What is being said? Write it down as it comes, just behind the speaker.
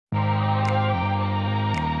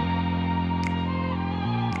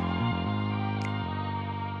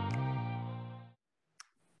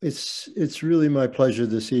It's really my pleasure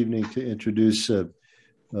this evening to introduce a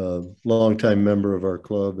longtime member of our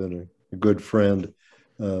club and a good friend,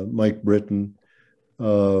 Mike Britten.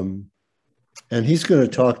 Um, and he's going to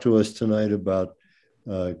talk to us tonight about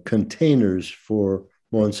containers for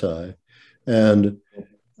bonsai. And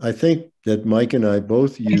I think that Mike and I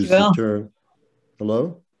both Thank you, use the Bill. term,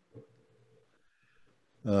 hello?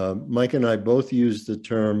 Mike and I both use the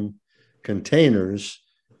term containers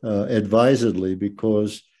advisedly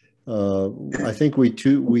because I think we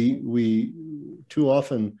too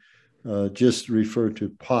often just refer to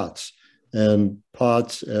pots, and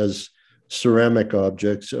pots as ceramic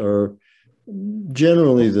objects are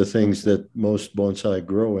generally the things that most bonsai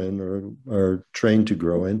grow in or are trained to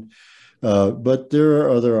grow in. But there are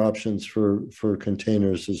other options for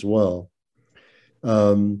containers as well.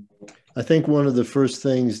 Um, I think one of the first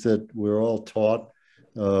things that we're all taught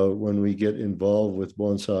when we get involved with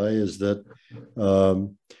bonsai is that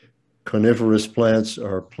um, coniferous plants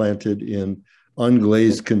are planted in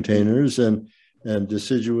unglazed containers, and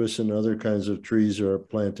deciduous and other kinds of trees are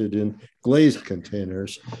planted in glazed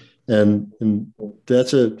containers. And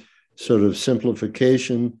that's a sort of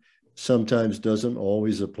simplification, sometimes doesn't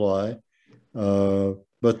always apply. Uh,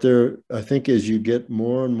 but there, I think as you get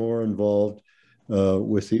more and more involved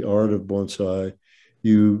with the art of bonsai,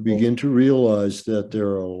 you begin to realize that there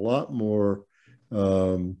are a lot more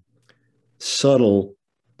um, subtle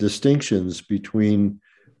distinctions between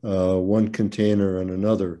one container and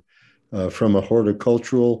another from a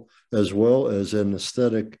horticultural as well as an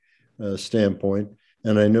aesthetic standpoint.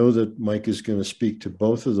 And I know that Mike is going to speak to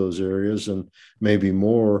both of those areas and maybe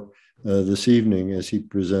more this evening as he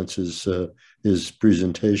presents his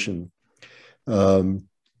presentation. Um,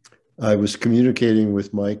 I was communicating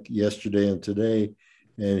with Mike yesterday and today,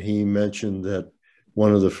 and he mentioned that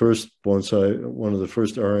one of the first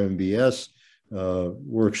RMBS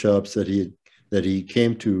workshops that he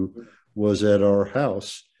came to was at our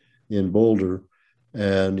house in Boulder,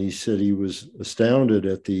 and he said he was astounded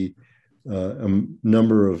at the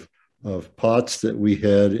number of pots that we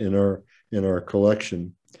had in our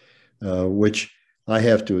collection, which I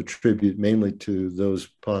have to attribute mainly to those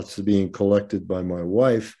pots being collected by my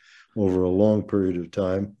wife over a long period of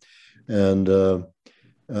time. And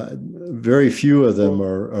very few of them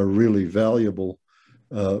are really valuable.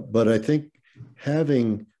 But I think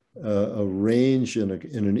having a range and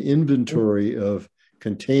an inventory of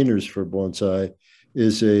containers for bonsai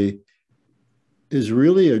is is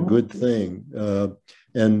really a good thing.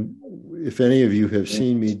 And if any of you have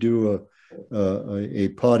seen me do a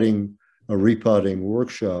repotting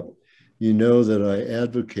workshop, you know that I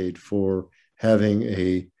advocate for having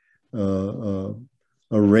uh,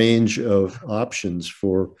 a range of options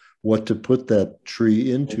for what to put that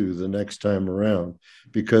tree into the next time around.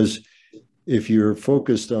 Because if you're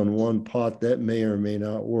focused on one pot, that may or may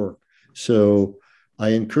not work. So I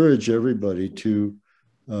encourage everybody to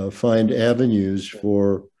find avenues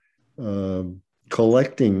for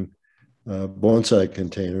collecting bonsai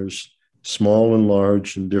containers, small and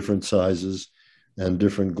large, and different sizes and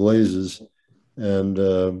different glazes. And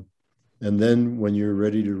and then when you're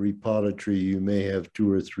ready to repot a tree, you may have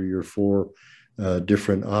two or three or four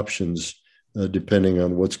different options depending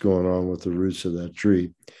on what's going on with the roots of that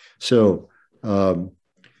tree. So um,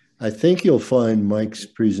 I think you'll find Mike's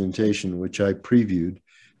presentation, which I previewed,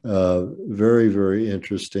 very, very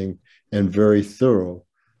interesting and very thorough.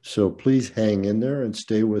 So please hang in there and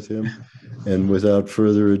stay with him. And without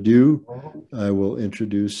further ado, I will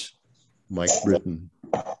introduce Mike Britten.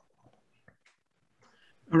 All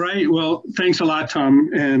right. Well, thanks a lot, Tom.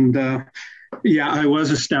 And yeah, I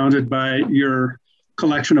was astounded by your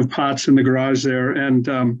collection of pots in the garage there. And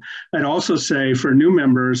I'd also say for new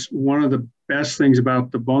members, one of the best things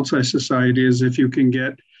about the Bonsai Society is if you can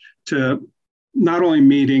get to not only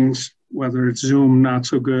meetings, whether it's Zoom, not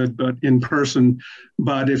so good, but in person,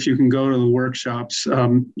 but if you can go to the workshops,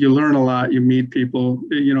 you learn a lot, you meet people,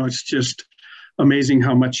 you know, it's just amazing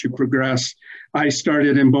how much you progress. I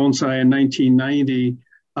started in bonsai in 1990.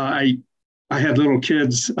 I had little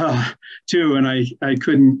kids too, and I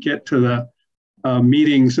couldn't get to the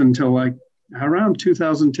meetings until like around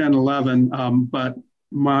 2010, 11. But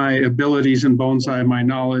my abilities in bonsai, my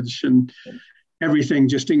knowledge, and everything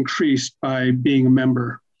just increased by being a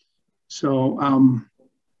member. So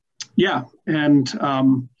yeah, and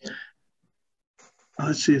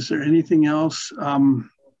let's see, is there anything else?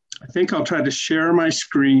 I think I'll try to share my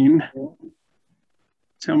screen.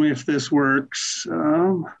 Tell me if this works.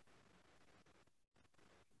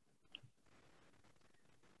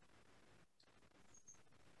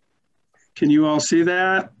 Can you all see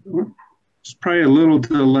that? It's probably a little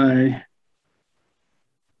delay.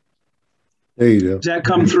 There you Does that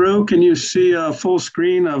come through? Can you see a full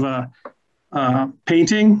screen of a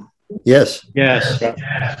painting? Yes. Yes.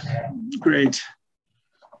 Great.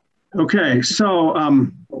 Okay, so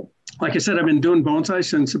like I said, I've been doing bonsai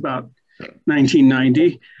since about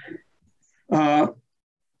 1990.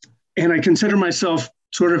 And I consider myself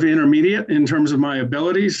sort of intermediate in terms of my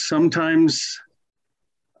abilities. Sometimes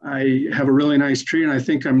I have a really nice tree and I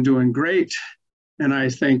think I'm doing great. And I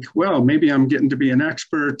think, well, maybe I'm getting to be an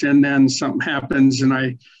expert. And then something happens and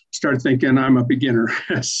I start thinking I'm a beginner.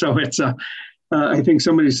 So it's I think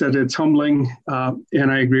somebody said it's humbling,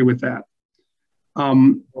 and I agree with that.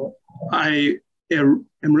 I am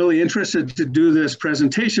really interested to do this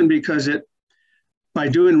presentation because by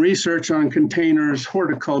doing research on containers,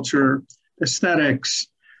 horticulture, aesthetics,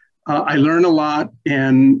 I learn a lot,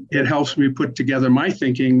 and it helps me put together my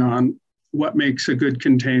thinking on what makes a good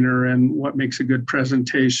container and what makes a good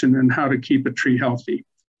presentation and how to keep a tree healthy.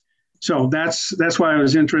 So that's why I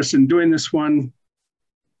was interested in doing this one.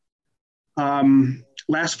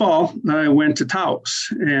 Last fall, I went to Taos,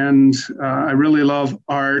 and I really love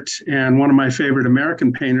art. And one of my favorite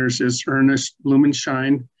American painters is Ernest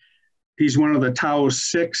Blumenschein. He's one of the Taos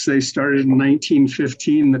Six. They started in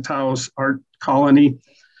 1915, the Taos Art Colony.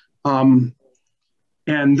 And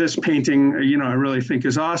this painting, I really think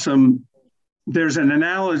is awesome. There's an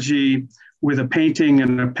analogy with a painting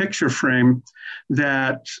and a picture frame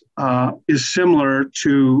that is similar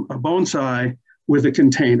to a bonsai with a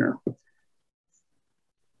container.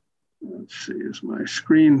 Let's see, is my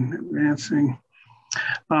screen advancing?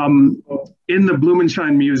 In the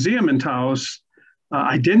Blumenschein Museum in Taos,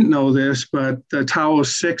 I didn't know this, but the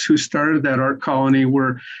Taos Six who started that art colony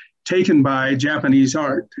were taken by Japanese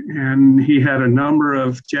art. And he had a number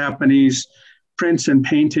of Japanese prints and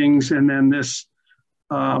paintings. And then this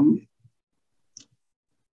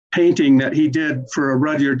painting that he did for a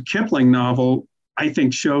Rudyard Kipling novel, I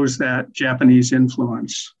think shows that Japanese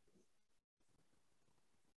influence.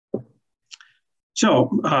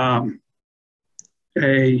 So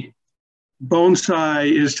a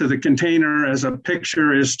bonsai is to the container as a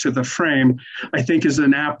picture is to the frame, I think is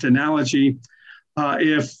an apt analogy.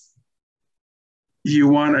 If you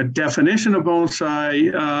want a definition of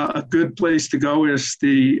bonsai, a good place to go is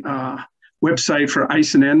the website for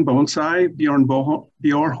Isen Bonsai, Bjorn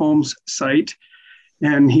Bjorholm's site.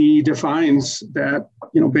 And he defines that,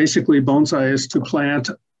 basically bonsai is to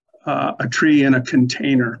plant a tree in a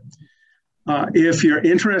container. If you're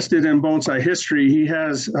interested in bonsai history, he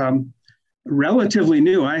has relatively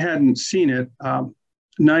new, I hadn't seen it,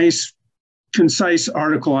 nice, concise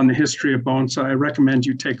article on the history of bonsai. I recommend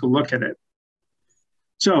you take a look at it.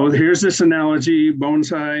 So here's this analogy,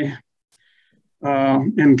 bonsai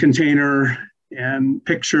and container and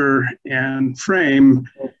picture and frame.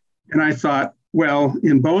 And I thought, well,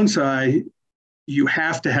 in bonsai, you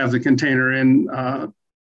have to have the container. In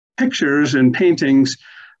pictures and paintings,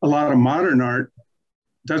 a lot of modern art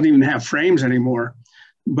doesn't even have frames anymore.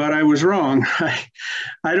 But I was wrong.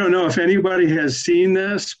 I don't know if anybody has seen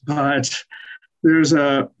this, but there's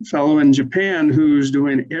a fellow in Japan who's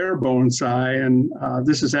doing air bonsai, and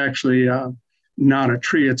this is actually not a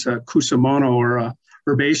tree, it's a kusamono or a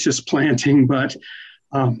herbaceous planting, but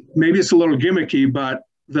maybe it's a little gimmicky, but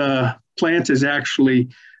the plant is actually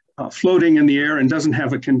floating in the air and doesn't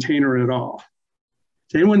have a container at all.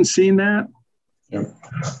 Has anyone seen that? Yeah.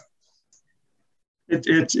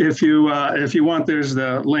 If you want, there's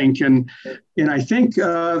the link, and I think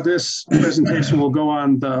this presentation will go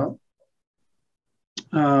on the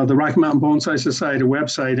Rocky Mountain Bonsai Society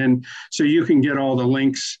website, and so you can get all the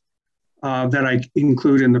links that I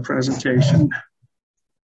include in the presentation.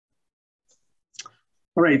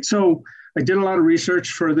 All right, so I did a lot of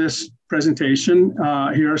research for this presentation.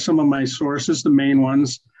 Here are some of my sources, the main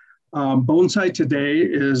ones. Bonsai Today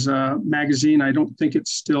is a magazine. I don't think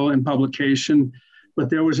it's still in publication, but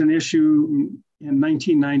there was an issue in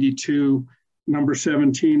 1992, number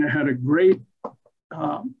 17. It had a great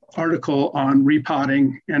article on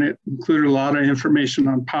repotting, and it included a lot of information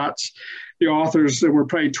on pots. The authors, there were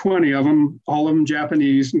probably 20 of them, all of them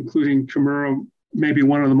Japanese, including Kimura, maybe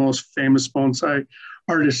one of the most famous bonsai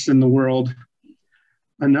artists in the world.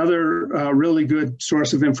 Another really good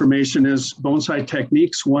source of information is Bonsai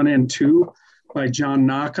Techniques 1 and 2 by John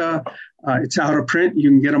Naka. It's out of print. You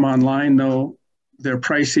can get them online, though they're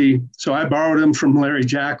pricey. So I borrowed them from Larry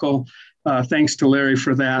Jackal. Thanks to Larry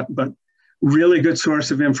for that. But really good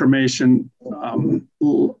source of information.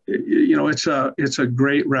 It's a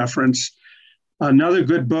great reference. Another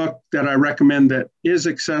good book that I recommend that is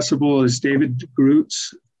accessible is David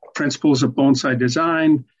Groot's Principles of Bonsai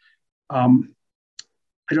Design.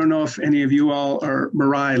 I don't know if any of you all are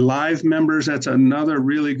Mirai Live members. That's another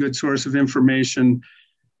really good source of information.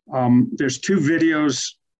 There's 2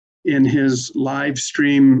 videos in his live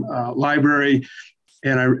stream library,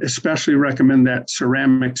 and I especially recommend that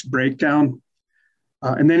ceramics breakdown.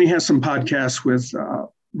 And then he has some podcasts with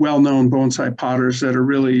well-known bonsai potters that are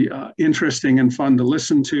really interesting and fun to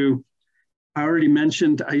listen to. I already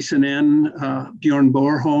mentioned Isen Bjorn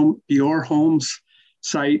Bjorholm's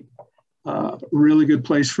site, really good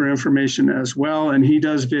place for information as well. And he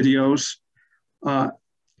does videos.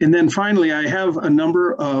 And then finally, I have a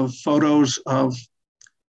number of photos of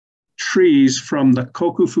trees from the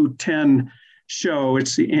Kokufu 10 show.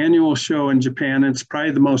 It's the annual show in Japan. It's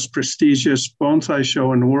probably the most prestigious bonsai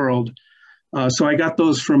show in the world. So I got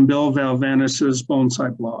those from Bill Valvanis's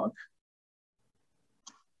bonsai blog.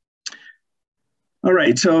 All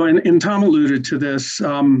right, so, and Tom alluded to this,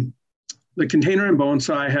 the container in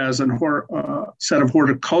bonsai has a set of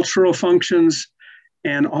horticultural functions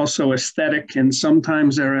and also aesthetic, and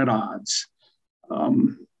sometimes they're at odds.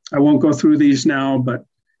 I won't go through these now, but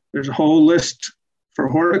there's a whole list for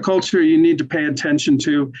horticulture you need to pay attention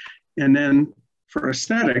to, and then for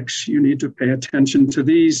aesthetics, you need to pay attention to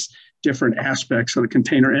these different aspects of the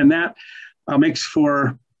container, and that makes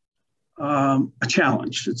for a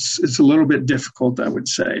challenge. It's a little bit difficult, I would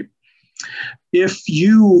say. If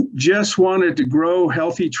you just wanted to grow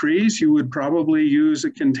healthy trees, you would probably use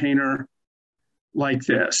a container like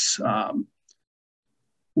this.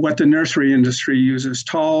 What the nursery industry uses,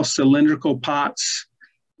 tall cylindrical pots.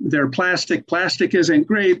 They're plastic. Plastic isn't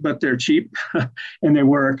great, but they're cheap and they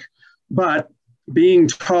work. But being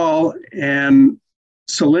tall and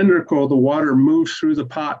cylindrical, the water moves through the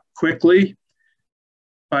pot quickly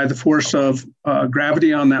by the force of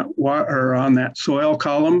gravity on that water, or on that soil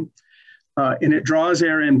column, and it draws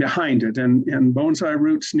air in behind it. And bonsai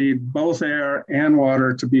roots need both air and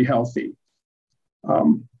water to be healthy.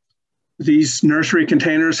 These nursery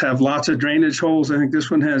containers have lots of drainage holes. I think this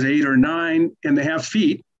one has 8 or 9, and they have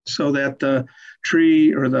feet so that the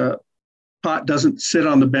tree or the pot doesn't sit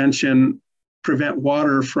on the bench and prevent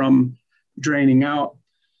water from draining out.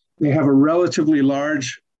 They have a relatively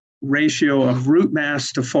large ratio of root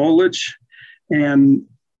mass to foliage, and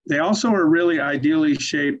they also are really ideally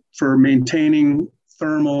shaped for maintaining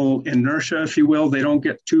thermal inertia, if you will. They don't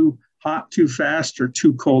get too hot too fast or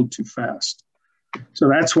too cold too fast. So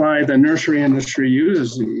that's why the nursery industry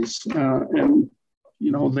uses these. And,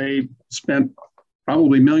 you know, they spent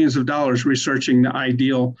probably millions of dollars researching the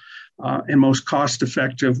ideal and most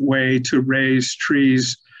cost-effective way to raise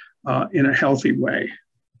trees in a healthy way.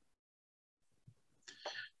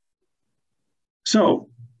 So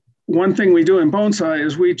one thing we do in bonsai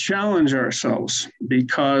is we challenge ourselves,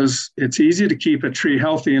 because it's easy to keep a tree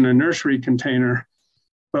healthy in a nursery container.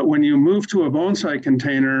 But when you move to a bonsai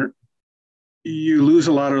container, you lose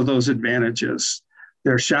a lot of those advantages.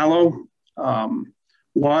 They're shallow.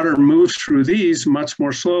 Water moves through these much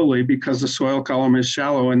more slowly because the soil column is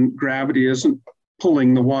shallow and gravity isn't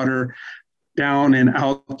pulling the water down and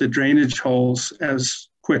out the drainage holes as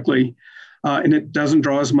quickly. And it doesn't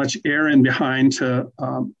draw as much air in behind to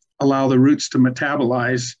allow the roots to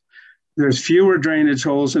metabolize. There's fewer drainage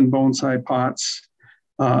holes in bonsai pots.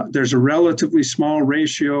 There's a relatively small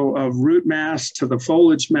ratio of root mass to the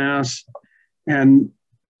foliage mass. And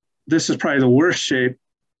this is probably the worst shape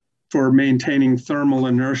for maintaining thermal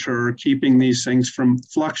inertia or keeping these things from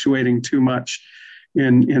fluctuating too much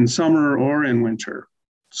in summer or in winter.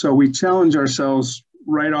 So we challenge ourselves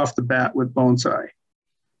right off the bat with bonsai.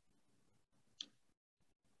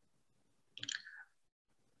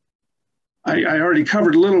 I already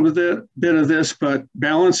covered a little bit of this, but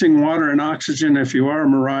balancing water and oxygen, if you are a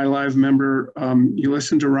Mirai Live member, you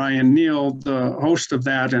listen to Ryan Neal, the host of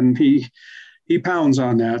that, and he pounds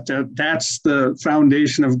on that. That's the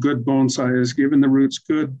foundation of good bonsai, is giving the roots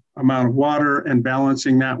good amount of water and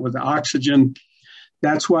balancing that with oxygen.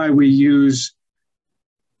 That's why we use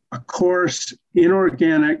a coarse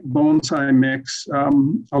inorganic bonsai mix.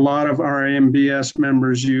 A lot of our RMBS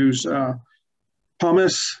members use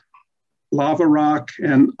pumice, lava rock,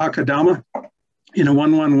 and akadama in a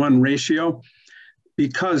 1:1 ratio,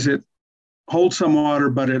 because it holds some water,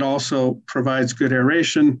 but it also provides good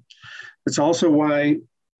aeration. It's also why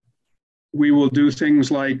we will do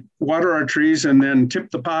things like water our trees and then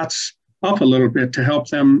tip the pots up a little bit to help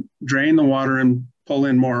them drain the water and pull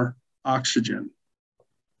in more oxygen.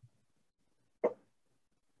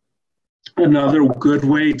 Another good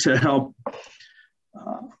way to help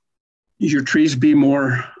your trees be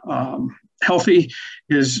more healthy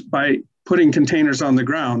is by putting containers on the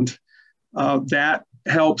ground. That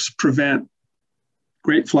helps prevent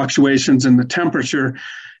great fluctuations in the temperature.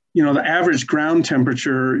 The average ground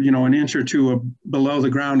temperature, an inch or two below the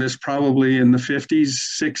ground is probably in the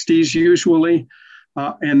 50s, 60s usually,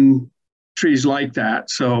 and trees like that.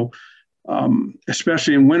 So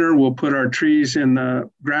especially in winter, we'll put our trees in the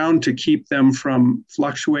ground to keep them from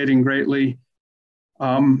fluctuating greatly.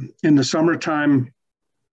 In the summertime,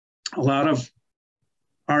 a lot of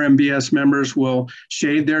RMBS members will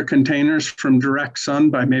shade their containers from direct sun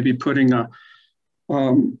by maybe putting a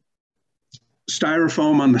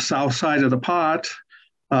styrofoam on the south side of the pot.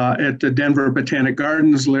 At the Denver Botanic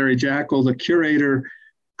Gardens, Larry Jackal, the curator,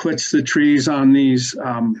 puts the trees on these,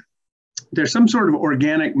 there's some sort of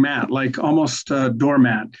organic mat, like almost a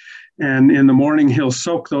doormat. And in the morning, he'll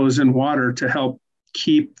soak those in water to help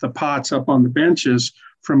keep the pots up on the benches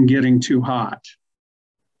from getting too hot.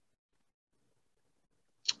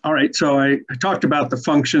 All right, so I talked about the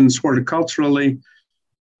functions horticulturally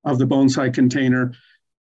of the bonsai container.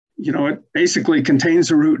 It basically contains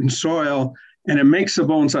the root and soil, and it makes the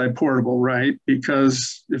bonsai portable, right?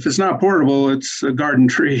 Because if it's not portable, it's a garden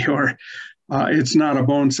tree, or it's not a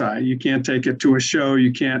bonsai. You can't take it to a show.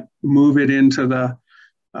 You can't move it into the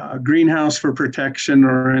greenhouse for protection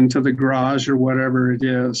or into the garage or whatever it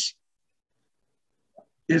is.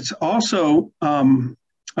 It's also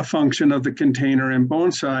a function of the container in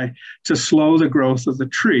bonsai to slow the growth of the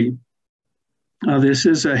tree. This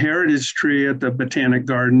is a heritage tree at the Botanic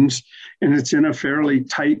Gardens, and it's in a fairly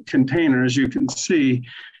tight container, as you can see,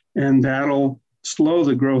 and that'll slow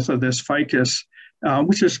the growth of this ficus,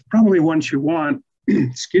 which is probably what you want,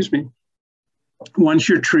 excuse me, once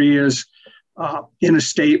your tree is in a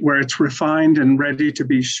state where it's refined and ready to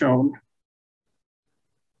be shown.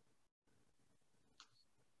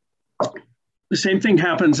 The same thing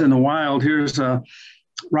happens in the wild. Here's a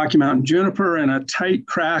Rocky Mountain juniper in a tight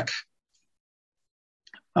crack.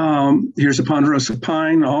 Here's a ponderosa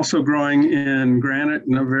pine, also growing in granite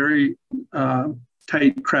in a very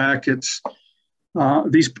tight crack.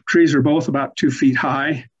 These trees are both about 2 feet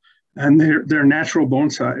high, and they're natural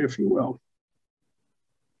bonsai, if you will.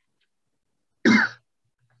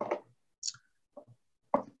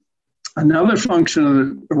 Another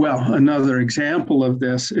function, another example of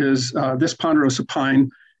this is this ponderosa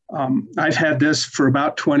pine. I've had this for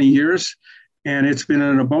about 20 years, and it's been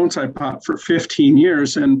in a bonsai pot for 15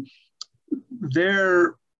 years. And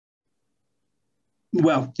in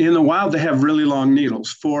the wild, they have really long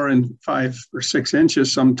needles, 4 and 5 or 6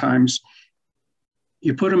 inches sometimes.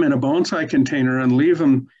 You put them in a bonsai container and leave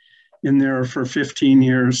them in there for 15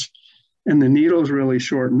 years, and the needles really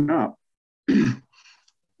shorten up.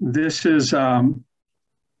 This is a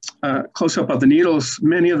close-up of the needles.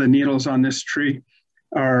 Many of the needles on this tree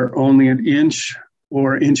are only an inch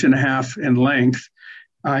or inch and a half in length.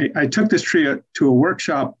 I took this tree to a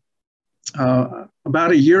workshop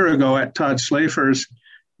about a year ago at Todd Schlafer's,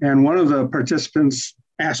 and one of the participants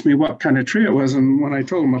asked me what kind of tree it was, and when I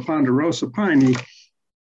told him a ponderosa pine,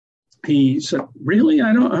 he said, "Really?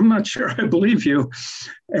 I'm not sure I believe you."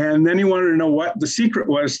 And then he wanted to know what the secret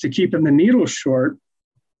was to keeping the needles short.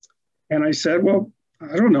 And I said, "Well,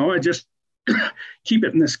 I don't know. I just keep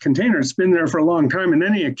it in this container. It's been there for a long time." And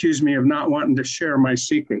then he accused me of not wanting to share my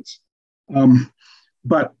secrets.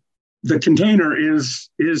 But the container is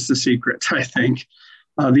the secret, I think.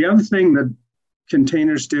 The other thing that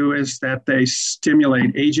containers do is that they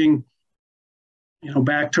stimulate aging.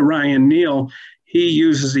 Back to Ryan Neal, he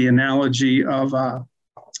uses the analogy of a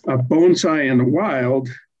bonsai in the wild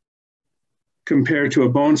compared to a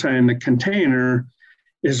bonsai in the container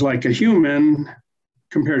is like a human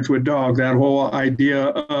compared to a dog. That whole idea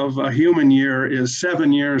of a human year is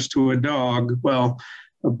 7 years to a dog. Well,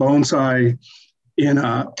 a bonsai in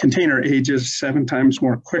a container ages 7 times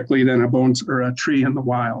more quickly than a bonsai or a tree in the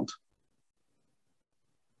wild.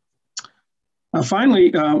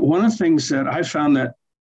 Finally, one of the things that I found that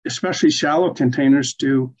especially shallow containers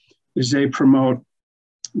do is they promote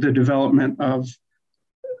the development of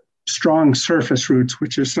strong surface roots,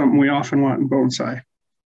 which is something we often want in bonsai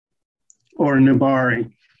or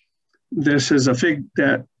nibari. This is a fig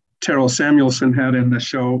that Terrell Samuelson had in the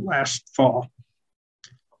show last fall.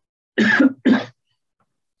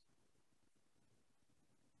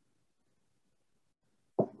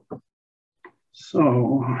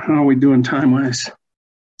 So how are we doing time-wise?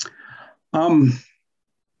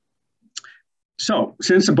 So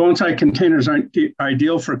since the bonsai containers aren't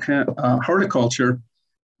ideal for horticulture,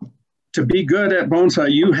 to be good at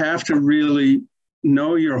bonsai, you have to really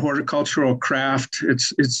know your horticultural craft.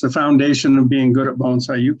 It's the foundation of being good at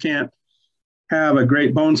bonsai. You can't have a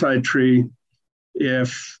great bonsai tree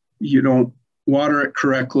if you don't water it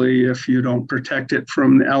correctly, if you don't protect it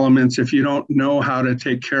from the elements, if you don't know how to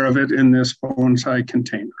take care of it in this bonsai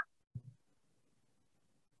container.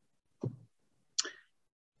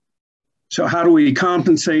 So how do we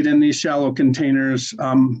compensate in these shallow containers?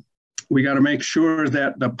 We got to make sure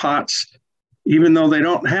that the pots, even though they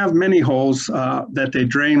don't have many holes, that they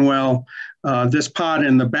drain well. This pot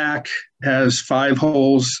in the back has 5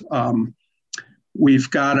 holes. We've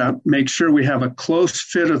got to make sure we have a close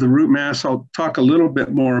fit of the root mass. I'll talk a little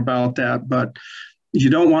bit more about that, but you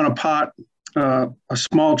don't want to pot a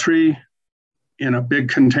small tree in a big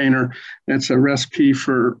container. It's a recipe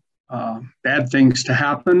for bad things to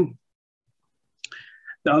happen.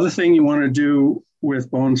 The other thing you want to do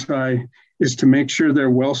with bonsai is to make sure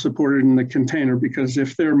they're well supported in the container, because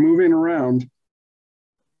if they're moving around,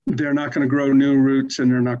 they're not going to grow new roots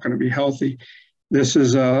and they're not going to be healthy. This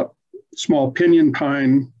is a small pinyon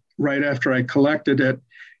pine right after I collected it,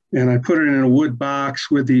 and I put it in a wood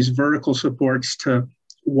box with these vertical supports to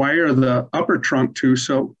wire the upper trunk to,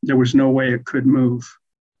 so there was no way it could move.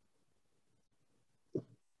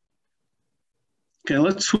 Okay,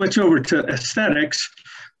 let's switch over to aesthetics.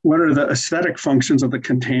 What are the aesthetic functions of the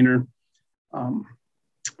container?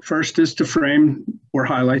 First is to frame or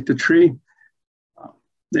highlight the tree.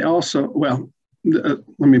 They also, well, let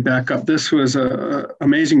me back up. This was an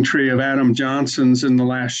amazing tree of Adam Johnson's in the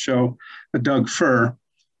last show, a Doug fir.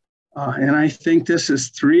 And I think this is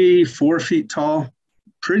 3-4 feet tall,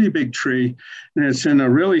 pretty big tree. And it's in a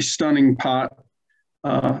really stunning pot.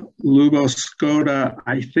 Lubo Skoda,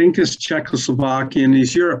 I think, is Czechoslovakian.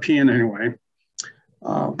 He's European anyway.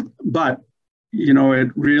 But, you know, it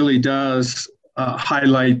really does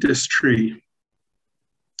highlight this tree.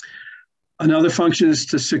 Another function is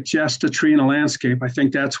to suggest a tree in a landscape. I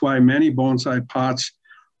think that's why many bonsai pots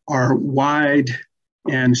are wide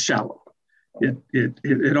and shallow.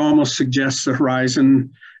 It almost suggests the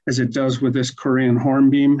horizon, as it does with this Korean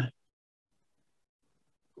hornbeam.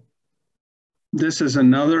 This is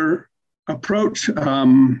another approach.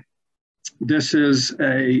 This is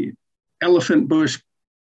a elephant bush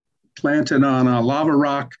planted on a lava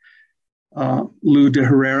rock. Lou de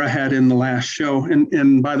Herrera had in the last show.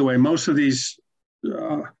 And by the way, most of these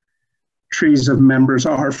trees of members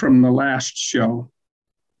are from the last show.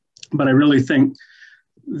 But I really think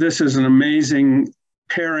this is an amazing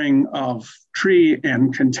pairing of tree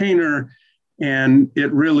and container, and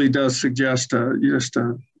it really does suggest just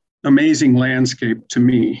an amazing landscape to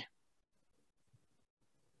me.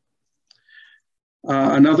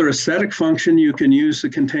 Another aesthetic function you can use the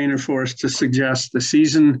container for is to suggest the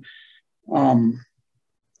season.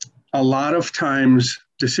 A lot of times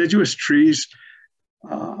deciduous trees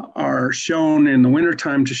are shown in the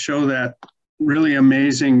wintertime to show that really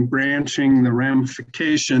amazing branching, the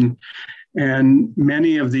ramification. And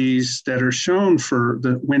many of these that are shown for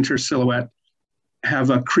the winter silhouette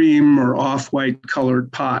have a cream or off-white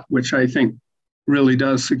colored pot, which I think really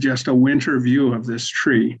does suggest a winter view of this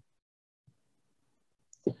tree.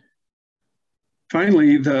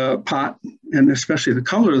 Finally, the pot, and especially the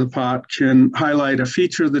color of the pot, can highlight a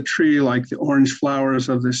feature of the tree, like the orange flowers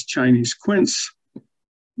of this Chinese quince,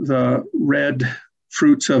 the red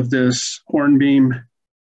fruits of this hornbeam,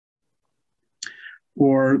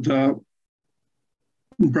 or the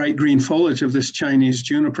bright green foliage of this Chinese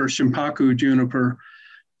juniper, Shimpaku juniper.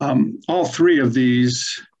 All 3 of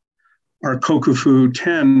these are Kokufu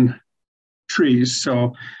 10 trees.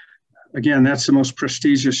 So again, that's the most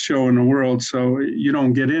prestigious show in the world. So you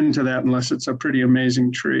don't get into that unless it's a pretty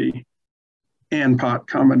amazing tree and pot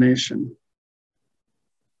combination.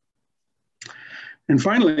 And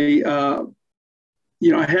finally,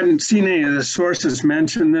 you know, I hadn't seen any of the sources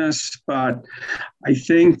mention this, but I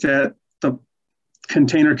think that the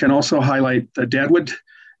container can also highlight the deadwood.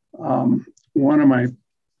 One of my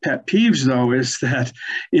pet peeves, though, is that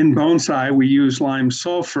in bonsai, we use lime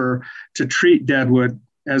sulfur to treat deadwood,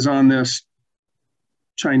 as on this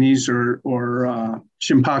Chinese or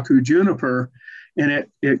Shimpaku juniper, and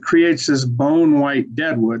it creates this bone white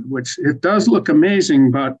deadwood, which it does look amazing,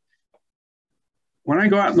 but when I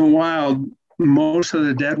go out in the wild, most of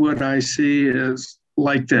the deadwood I see is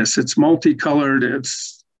like this. It's multicolored,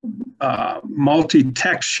 it's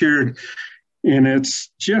multi-textured, and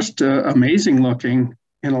it's just amazing looking.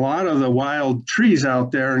 And a lot of the wild trees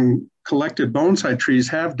out there and collected bonsai trees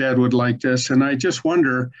have deadwood like this. And I just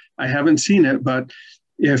wonder, I haven't seen it, but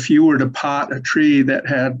if you were to pot a tree that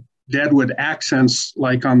had deadwood accents,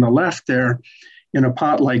 like on the left there, in a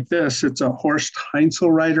pot like this, it's a Horst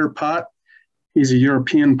Heinzelreiter pot. He's a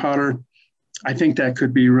European potter. I think that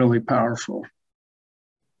could be really powerful.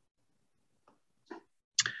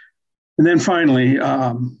 And then finally,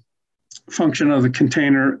 function of the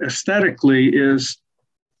container aesthetically is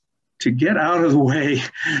to get out of the way.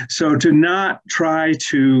 So to not try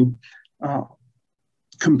to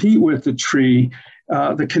compete with the tree.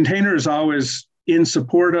 The container is always in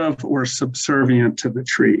support of or subservient to the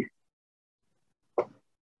tree.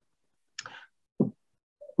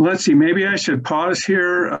 Let's see, maybe I should pause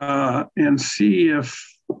here and see if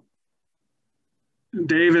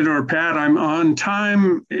David or Pat, I'm on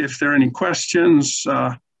time. If there are any questions,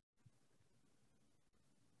 are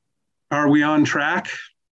we on track?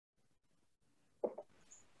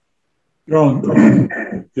 You're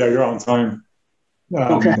on, yeah, you're on time.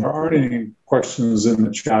 Okay. There aren't any questions in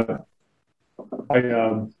the chat.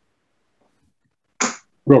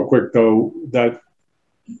 Real quick though, that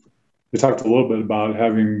you talked a little bit about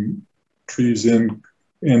having trees in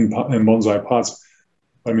bonsai pots.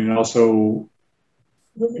 I mean, also,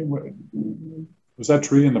 was that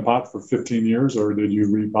tree in the pot for 15 years, or did you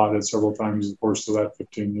repot it several times in the course of that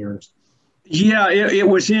 15 years? Yeah, it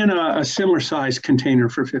was in a similar size container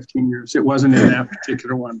for 15 years. It wasn't in that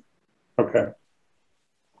particular one. Okay.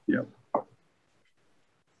 Yeah.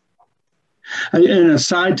 And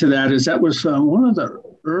aside to that, that was one of the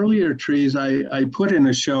earlier trees I put in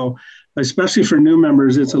a show, especially for new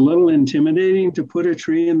members. It's a little intimidating to put a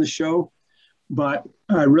tree in the show, but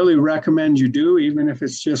I really recommend you do, even if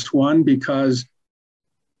it's just one, because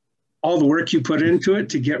all the work you put into it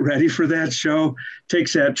to get ready for that show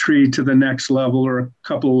takes that tree to the next level or a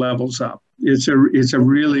couple of levels up. It's a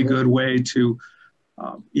really good way to,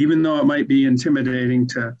 even though it might be intimidating,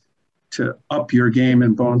 to up your game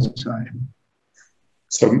in bonsai.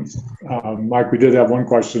 So, Mike, we did have one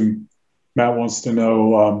question. Matt wants to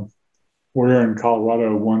know where in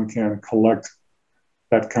Colorado one can collect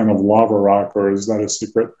that kind of lava rock, or is that a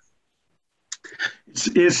secret?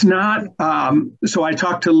 It's not. So I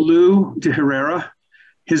talked to Lou de Herrera.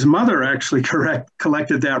 His mother actually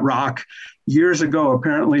collected that rock years ago.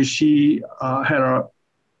 Apparently, she had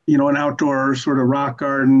an outdoor sort of rock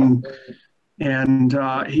garden, and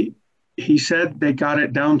he said they got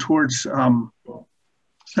it down towards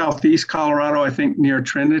southeast Colorado, I think near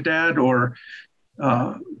Trinidad, or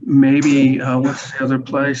maybe what's the other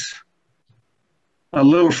place? A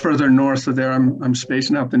little further north of there. I'm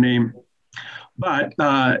spacing out the name. But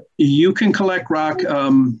you can collect rock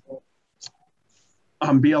on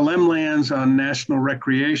BLM lands, on National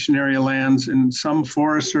Recreation Area lands, and some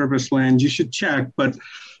Forest Service lands. You should check, but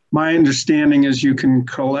my understanding is you can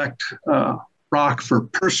collect rock for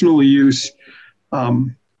personal use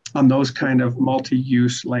on those kind of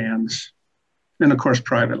multi-use lands, and of course,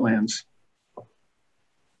 private lands.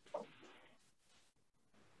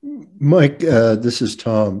 Mike, this is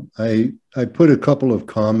Tom. I put a couple of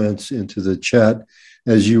comments into the chat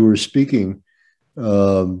as you were speaking.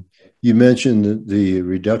 You mentioned the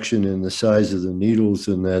reduction in the size of the needles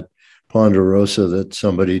in that ponderosa that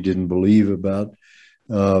somebody didn't believe about.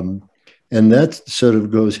 And that sort of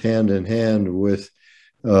goes hand in hand with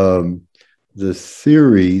the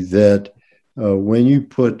theory that when you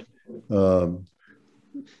put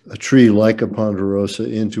a tree like a ponderosa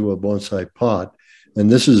into a bonsai pot, and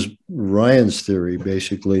this is Ryan's theory,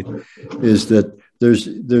 basically, is that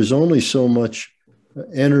there's only so much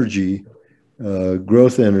energy,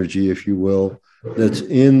 growth energy, if you will, that's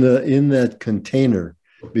in that container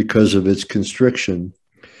because of its constriction.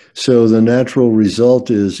 So the natural result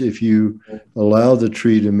is if you allow the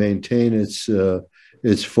tree to maintain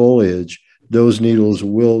its foliage, those needles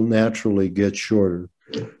will naturally get shorter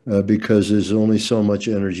because there's only so much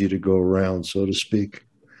energy to go around, so to speak.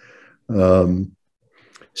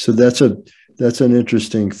 So that's an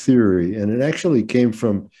interesting theory, and it actually came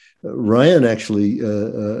from Ryan. Actually,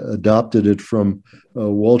 adopted it from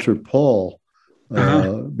Walter Paul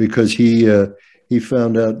because he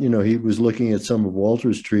found out. He was looking at some of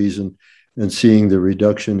Walter's trees and seeing the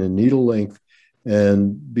reduction in needle length,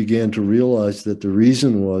 and began to realize that the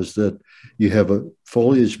reason was that you have a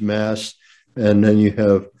foliage mass, and then you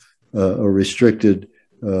have a restricted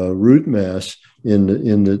root mass in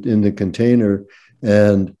the container.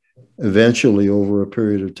 And eventually, over a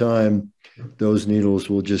period of time, those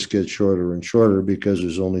needles will just get shorter and shorter because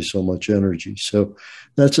there's only so much energy. So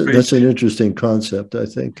that's an interesting concept, I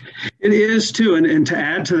think. It is too, and to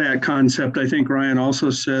add to that concept, I think Ryan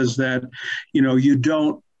also says that you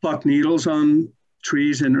don't pluck needles on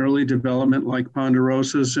trees in early development like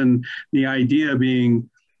ponderosas, and the idea being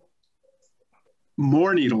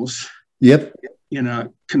more needles. Yep. In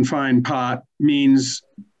a confined pot means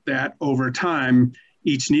that over time,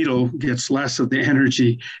 each needle gets less of the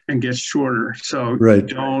energy and gets shorter. So right.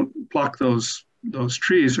 Don't pluck those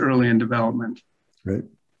trees early in development. Right.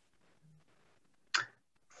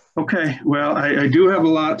 Okay, well, I do have a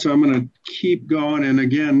lot, so I'm going to keep going. And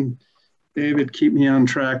again, David, keep me on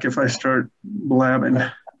track if I start blabbing.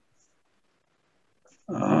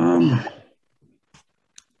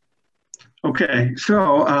 Okay,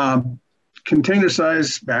 so container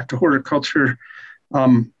size, back to horticulture.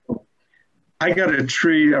 I got a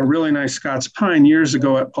tree, a really nice Scots pine years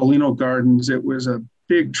ago at Paulino Gardens. It was a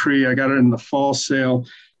big tree. I got it in the fall sale.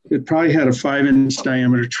 It probably had a 5-inch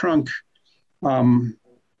diameter trunk in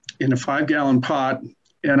a 5-gallon pot.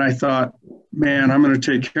 And I thought, man, I'm going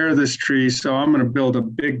to take care of this tree. So I'm going to build a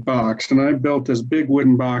big box. And I built this big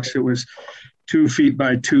wooden box. It was 2 feet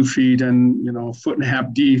by 2 feet and, you know, a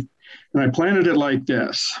 1.5 deep. And I planted it like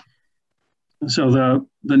this. So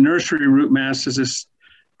the nursery root mass is this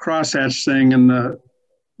crosshatch thing, and the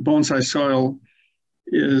bonsai soil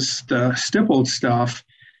is the stippled stuff,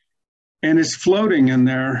 and it's floating in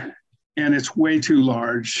there, and it's way too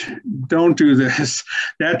large. Don't do this.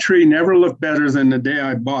 That tree never looked better than the day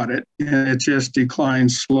I bought it, and it just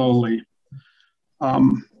declines slowly.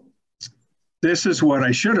 This is what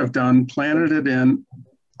I should have done, planted it in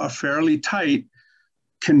a fairly tight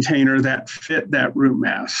container that fit that root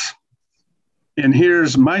mass. And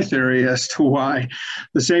here's my theory as to why.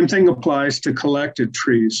 The same thing applies to collected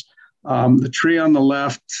trees. The tree on the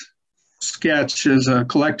left sketch is a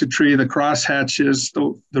collected tree. The crosshatch is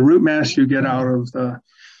the root mass you get out of the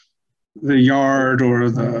yard or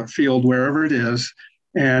the field, wherever it is.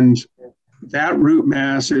 And that root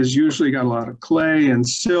mass is usually got a lot of clay and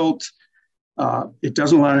silt. It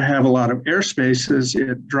doesn't have a lot of air spaces.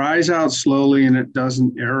 It dries out slowly and it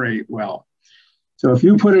doesn't aerate well. So if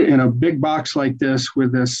you put it in a big box like this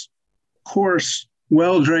with this coarse,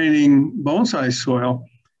 well-draining bonsai soil,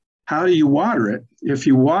 how do you water it? If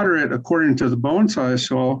you water it according to the bonsai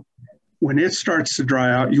soil, when it starts to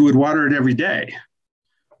dry out, you would water it every day.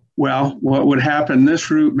 Well, what would happen,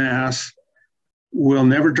 this root mass will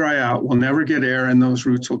never dry out, will never get air, and those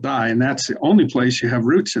roots will die. And that's the only place you have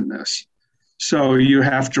roots in this. So you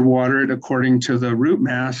have to water it according to the root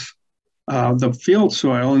mass of the field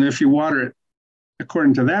soil. And if you water it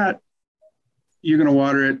according to that, you're going to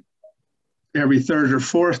water it every 3rd or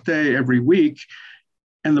 4th day, every week,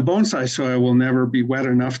 and the bonsai soil will never be wet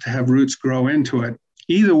enough to have roots grow into it.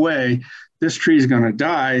 Either way, this tree is going to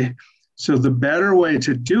die. So the better way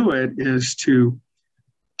to do it is to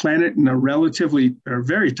plant it in a relatively or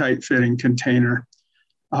very tight fitting container.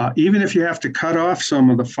 Even if you have to cut off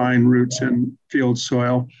some of the fine roots in field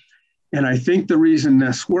soil. And I think the reason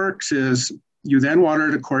this works is you then water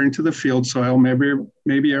it according to the field soil, maybe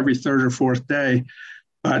every 3rd or 4th day,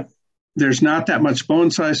 but there's not that much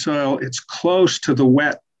bonsai soil. It's close to the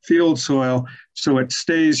wet field soil, so it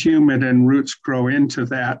stays humid and roots grow into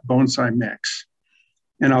that bonsai mix.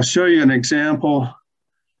 And I'll show you an example.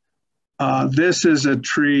 This is a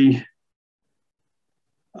tree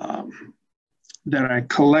that I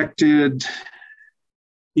collected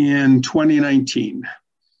in 2019.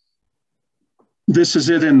 This is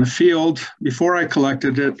it in the field. Before I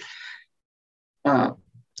collected it, I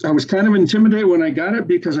was kind of intimidated when I got it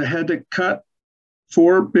because I had to cut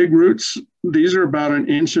 4 big roots. These are about 1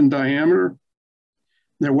 inch in diameter.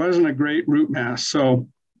 There wasn't a great root mass. So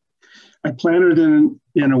I planted it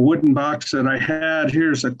in a wooden box that I had.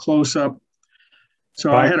 Here's a close-up.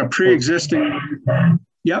 So I had a pre-existing,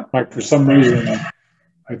 yep. Mike, for some reason,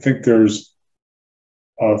 I think there's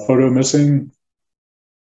a photo missing.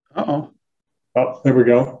 Uh-oh. Oh, there we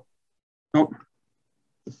go. Oh.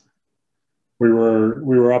 We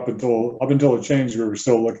were up until it changed. We were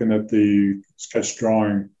still looking at the sketch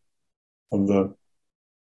drawing of the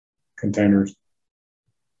containers.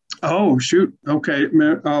 Oh, shoot. Okay.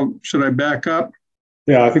 Should I back up?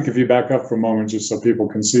 Yeah, I think if you back up for a moment, just so people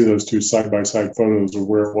can see those 2 side-by-side photos of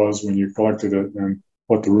where it was when you collected it and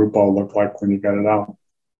what the root ball looked like when you got it out.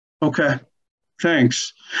 Okay.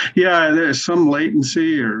 Thanks. Yeah, there's some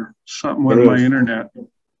latency or something with my internet.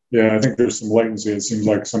 Yeah, I think there's some latency. It seems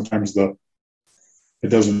like sometimes it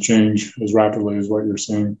doesn't change as rapidly as what you're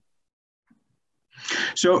seeing.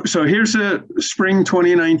 So here's a spring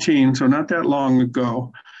 2019, so not that long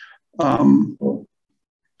ago.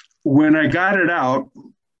 When I got it out,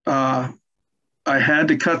 I had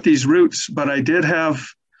to cut these roots, but I did have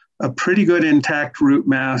a pretty good intact root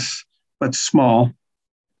mass, but small.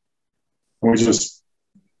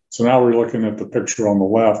 So now we're looking at the picture on the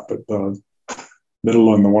left, but the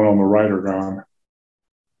middle and the one on the right are gone.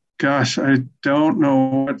 Gosh, I don't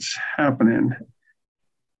know what's happening.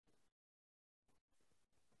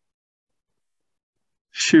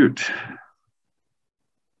 Shoot.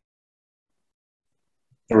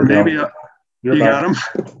 Maybe you got them?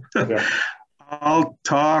 Yeah. I'll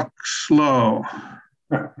talk slow.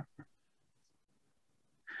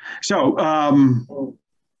 So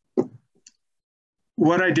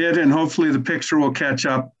what I did, and hopefully the picture will catch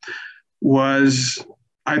up, was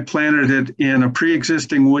I planted it in a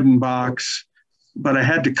pre-existing wooden box, but I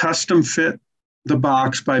had to custom fit the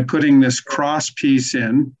box by putting this cross piece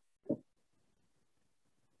in.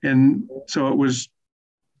 And so it was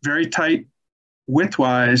very tight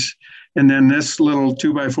widthwise, and then this little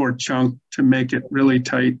 2x4 chunk to make it really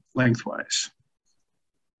tight lengthwise.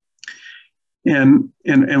 And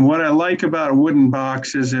what I like about a wooden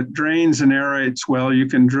box is it drains and aerates well. You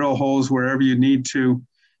can drill holes wherever you need to.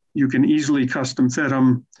 You can easily custom fit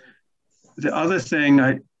them. The other thing,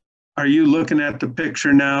 are you looking at the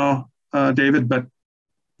picture now, David? But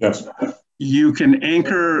yes, you can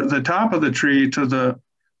anchor the top of the tree to the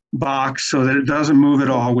box so that it doesn't move at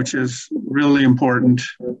all, which is really important.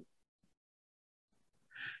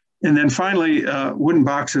 And then finally, wooden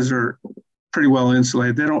boxes are pretty well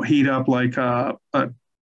insulated. They don't heat up like a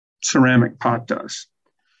ceramic pot does.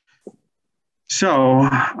 So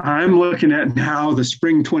I'm looking at now the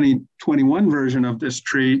spring 2021 version of this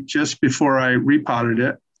tree just before I repotted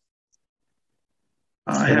it.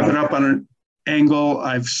 I have it up on an angle.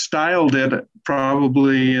 I've styled it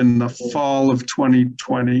probably in the fall of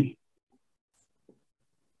 2020.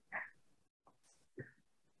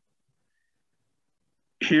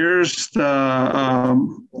 Here's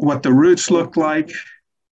what the roots look like.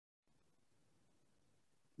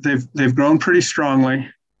 They've grown pretty strongly.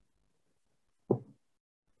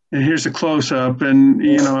 And here's a close-up. And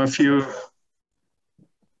if you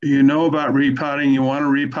know about repotting, you want to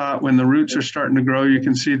repot when the roots are starting to grow. You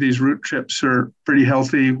can see these root tips are pretty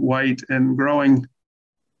healthy, white, and growing.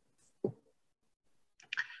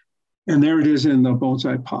 And there it is in the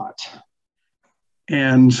bonsai pot.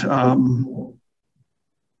 And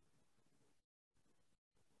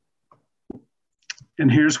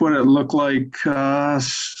here's what it looked like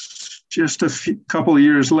just a couple of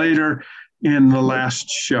years later in the last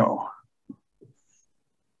show.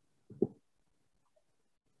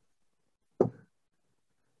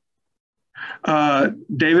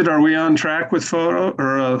 David, are we on track with photo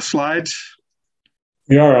or slides?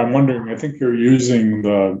 We are. I'm wondering, I think you're using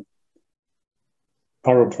the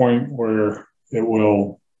PowerPoint where it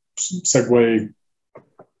will segue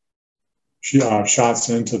shots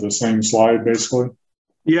into the same slide, basically.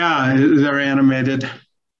 Yeah, they're animated.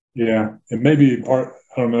 Yeah, it may be part,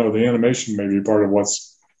 I don't know, the animation may be part of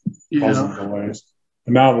what's causing delays.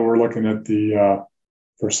 But now we're looking at the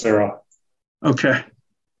for Sarah. Okay.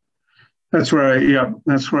 That's where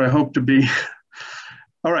I hope to be.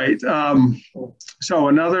 All right. So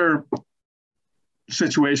another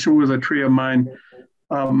situation with a tree of mine.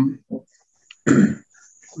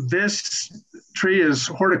 This tree is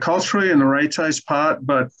horticulturally in the right size pot,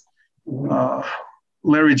 but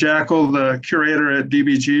Larry Jackal, the curator at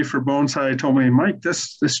DBG for Bonsai, told me, Mike,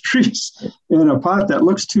 this tree's in a pot that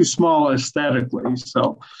looks too small aesthetically.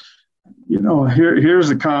 So, here's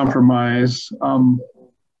a compromise.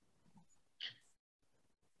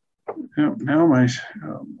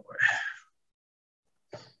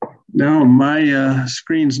 Now my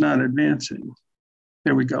screen's not advancing.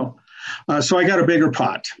 There we go. So I got a bigger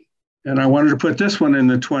pot, and I wanted to put this one in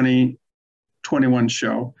the 2021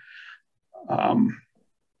 show.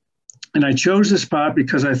 And I chose this pot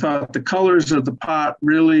because I thought the colors of the pot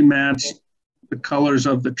really matched the colors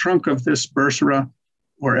of the trunk of this bursera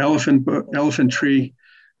or elephant tree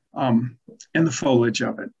and the foliage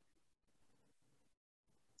of it.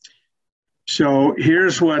 So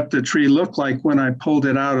here's what the tree looked like when I pulled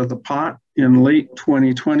it out of the pot in late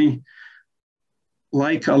 2020.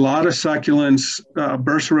 Like a lot of succulents,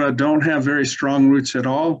 bursera don't have very strong roots at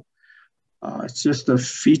all. It's just a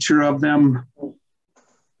feature of them.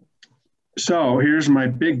 So here's my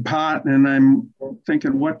big pot, and I'm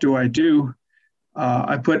thinking, what do?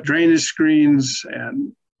 I put drainage screens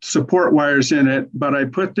and support wires in it, but I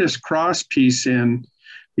put this cross piece in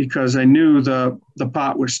because I knew the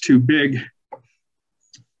pot was too big.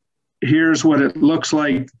 Here's what it looks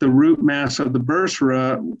like. The root mass of the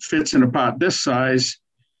bursera fits in a pot this size.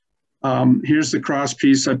 Here's the cross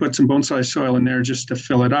piece. I put some bonsai soil in there just to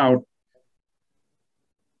fill it out.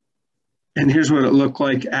 And here's what it looked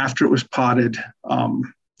like after it was potted. I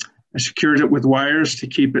secured it with wires to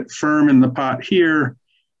keep it firm in the pot here.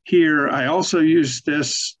 Here, I also used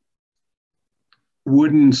this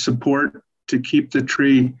wooden support to keep the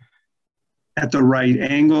tree at the right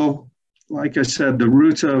angle. Like I said, the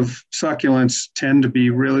roots of succulents tend to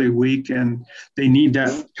be really weak and they need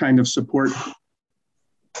that kind of support.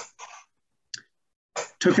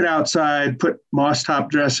 Took it outside, put moss top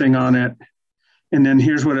dressing on it. And then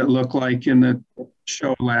here's what it looked like in the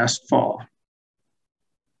show last fall.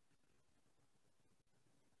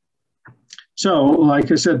 So,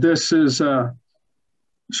 like I said, this is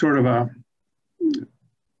sort of a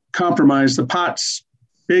compromise. The pot's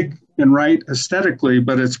big and right aesthetically,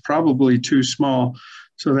 but it's probably too small.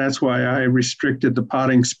 So that's why I restricted the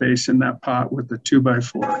potting space in that pot with the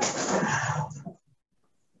 2x4.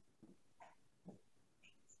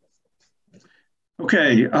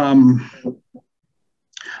 Okay, a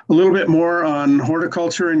little bit more on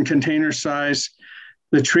horticulture and container size.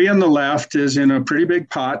 The tree on the left is in a pretty big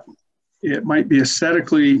pot. It might be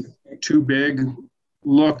aesthetically too big,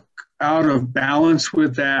 look out of balance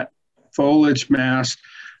with that foliage mass,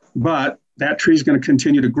 but that tree is going to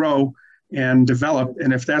continue to grow and develop.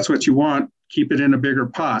 And if that's what you want, keep it in a bigger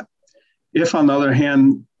pot. If, on the other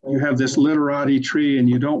hand, you have this literati tree and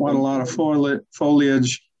you don't want a lot of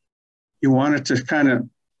foliage, you want it to kind of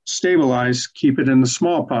stabilize, keep it in the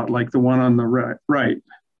small pot like the one on the right.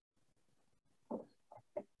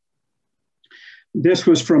 This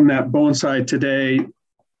was from that Bonsai Today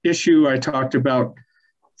issue I talked about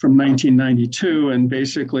from 1992. And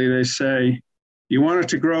basically they say, you want it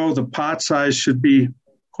to grow, the pot size should be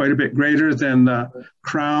quite a bit greater than the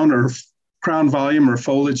crown volume or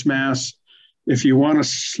foliage mass. If you want to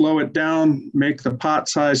slow it down, make the pot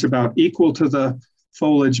size about equal to the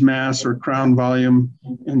foliage mass or crown volume.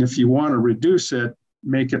 And if you want to reduce it,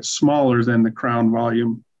 make it smaller than the crown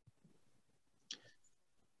volume.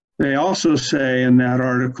 They also say in that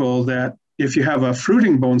article that if you have a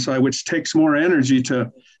fruiting bonsai, which takes more energy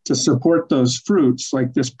to support those fruits,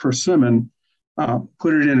 like this persimmon,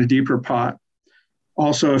 put it in a deeper pot.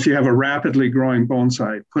 Also, if you have a rapidly growing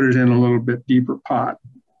bonsai, put it in a little bit deeper pot.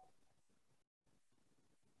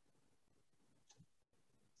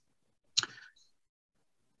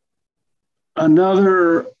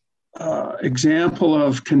 Another example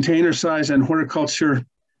of container size and horticulture.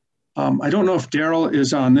 I don't know if Daryl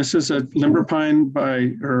is on. This is a limber pine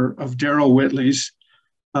of Daryl Whitley's.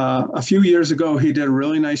 A few years ago, he did a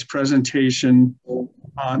really nice presentation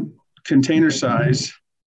on container size.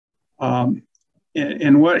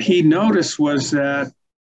 And what he noticed was that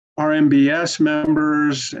RMBS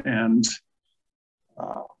members and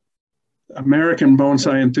American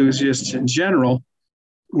bonsai enthusiasts in general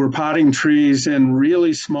were potting trees in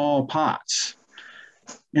really small pots.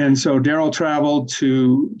 And so Daryl traveled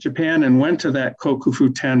to Japan and went to that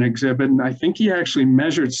Kokufu 10 exhibit. And I think he actually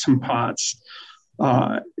measured some pots.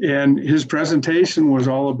 And his presentation was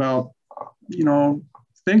all about,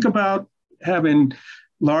 think about having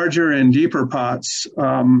larger and deeper pots,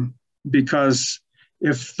 because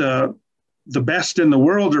if the best in the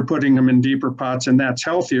world are putting them in deeper pots and that's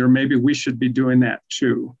healthier, maybe we should be doing that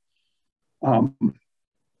too.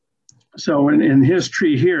 So in his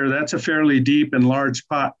tree here, that's a fairly deep and large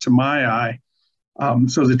pot to my eye.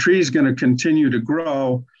 So the tree is going to continue to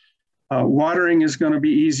grow. Watering is going to be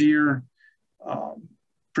easier.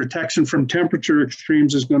 Protection from temperature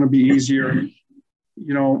extremes is going to be easier.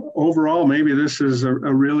 Overall, maybe this is a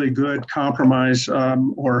really good compromise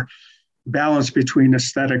or balance between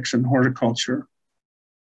aesthetics and horticulture.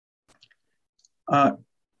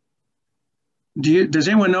 Does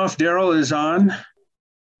anyone know if Daryl is on?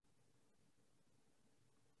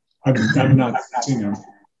 I've not seen him.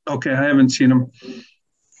 Okay, I haven't seen him.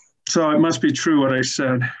 So it must be true what I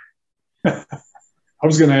said. I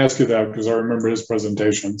was going to ask you that because I remember his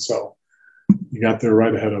presentation. So you got there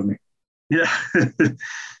right ahead of me. Yeah.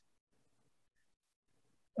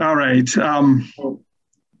 All right. I'm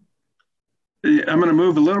going to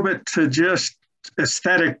move a little bit to just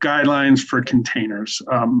aesthetic guidelines for containers.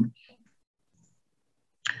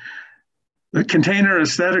 The container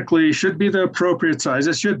aesthetically should be the appropriate size.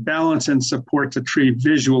 It should balance and support the tree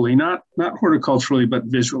visually, not horticulturally, but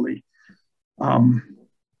visually.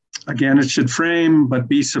 Again, it should frame, but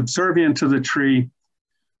be subservient to the tree.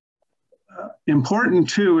 Important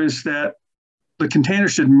too is that the container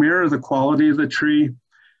should mirror the quality of the tree.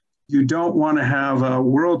 You don't want to have a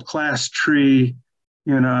world-class tree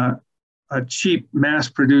in a cheap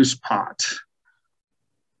mass-produced pot.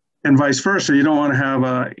 And vice versa, you don't want to have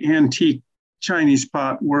an antique Chinese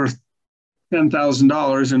pot worth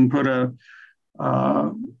 $10,000 and put a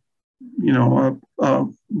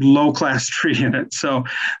low-class tree in it. So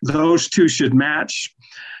those two should match.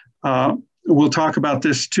 We'll talk about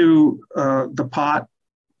this too. The pot,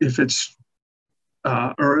 if it's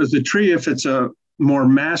or the tree, if it's a more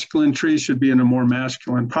masculine tree, should be in a more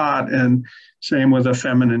masculine pot, and same with a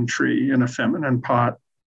feminine tree in a feminine pot.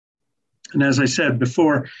 And as I said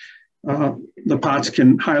before, the pots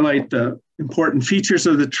can highlight the important features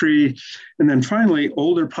of the tree. And then finally,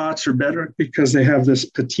 older pots are better because they have this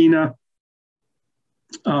patina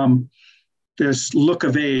this look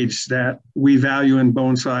of age that we value in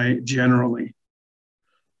bonsai generally.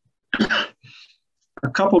 A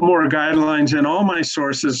couple more guidelines, and all my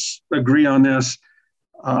sources agree on this.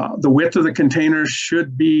 The width of the container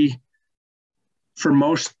should be, for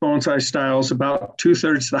most bonsai styles, about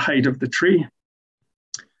 2/3 the height of the tree.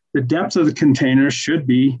 The depth of the container should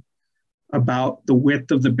be about the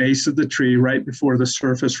width of the base of the tree, right before the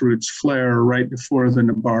surface roots flare, right before the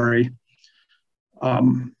nabari.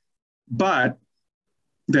 But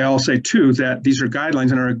they all say, too, that these are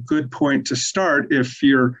guidelines and are a good point to start if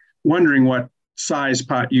you're wondering what size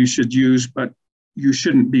pot you should use, but you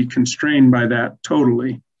shouldn't be constrained by that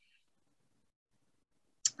totally.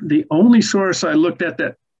 The only source I looked at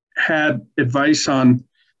that had advice on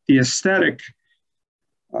the aesthetic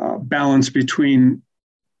balance between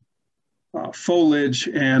foliage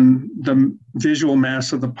and the visual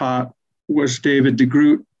mass of the pot was David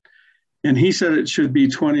DeGroot. And he said it should be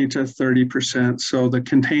 20 to 30%. So the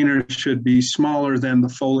container should be smaller than the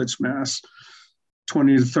foliage mass,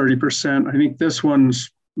 20 to 30%. I think this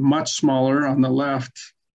one's much smaller on the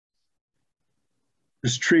left.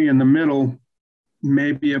 This tree in the middle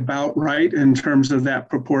may be about right in terms of that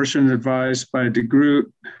proportion advised by DeGroot.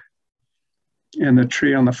 And the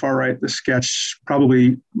tree on the far right, the sketch,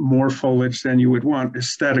 probably more foliage than you would want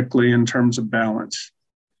aesthetically in terms of balance.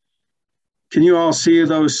 Can you all see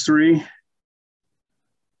those three?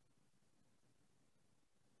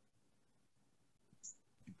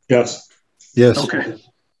 Yes. Yes. Okay.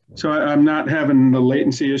 So I'm not having the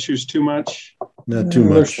latency issues too much? Not too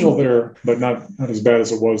much. They're still there, but not as bad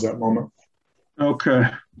as it was that moment. Okay.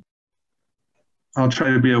 I'll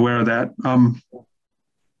try to be aware of that.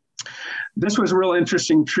 This was a real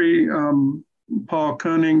interesting tree. Paul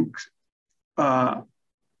Koenig,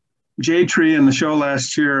 jade tree in the show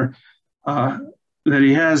last year that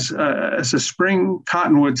he has as a spring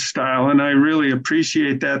cottonwood style, and I really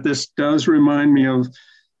appreciate that. This does remind me of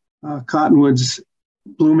cottonwoods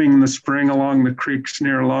blooming in the spring along the creeks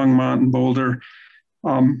near Longmont and Boulder.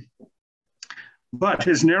 But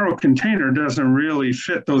his narrow container doesn't really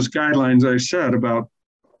fit those guidelines I said about,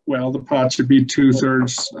 well, the pot should be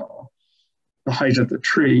 2/3 the height of the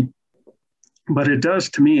tree. But it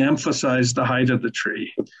does, to me, emphasize the height of the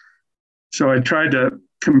tree. So I tried to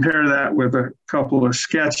compare that with a couple of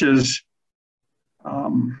sketches.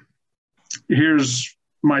 Here's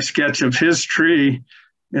my sketch of his tree,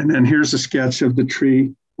 and then here's a sketch of the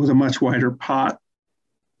tree with a much wider pot.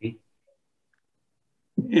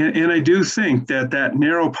 And I do think that that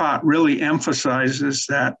narrow pot really emphasizes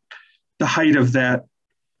that the height of that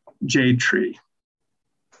jade tree.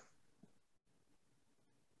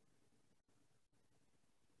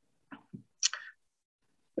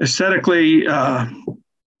 Aesthetically,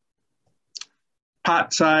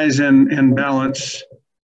 pot size and balance.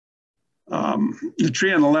 The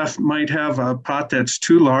tree on the left might have a pot that's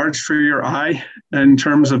too large for your eye in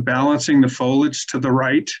terms of balancing the foliage to the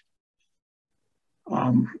right.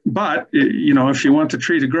 But, you know, if you want the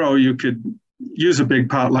tree to grow, you could use a big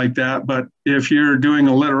pot like that. But if you're doing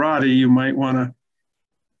a literati, you might want to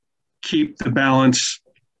keep the balance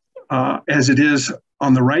as it is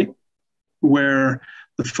on the right, where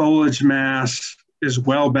the foliage mass is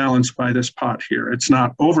well balanced by this pot here. It's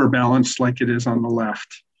not overbalanced like it is on the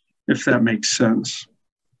left, if that makes sense.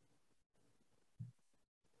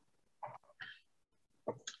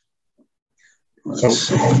 So,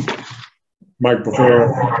 Mike,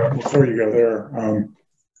 before you go there,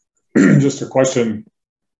 just a question.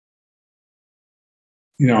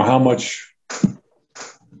 You know, how much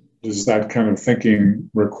does that kind of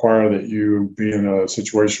thinking require that you be in a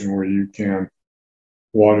situation where you can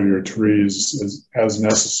water your trees as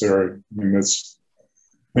necessary? I mean, that's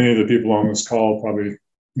many of the people on this call probably,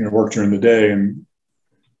 you know, work during the day, and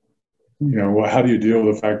you know, how do you deal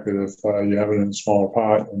with the fact that if you have it in a smaller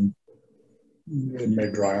pot and it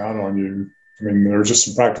may dry out on you? I mean, there's just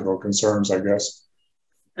some practical concerns, I guess.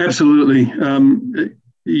 Absolutely,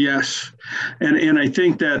 yes, and I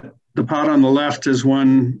think that the pot on the left is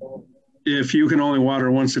one. If you can only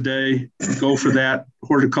water once a day, go for that.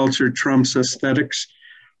 Horticulture trumps aesthetics.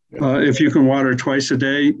 If you can water twice a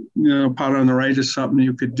day, you know, pot on the right is something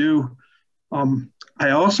you could do.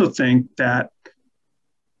 I also think that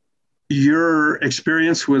your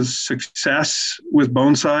experience with success with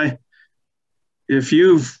bonsai, if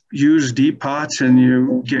you've used deep pots and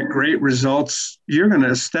you get great results, you're going to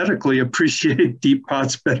aesthetically appreciate deep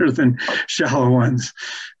pots better than shallow ones.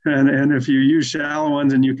 And if you use shallow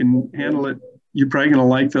ones and you can handle it, you're probably going to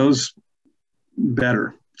like those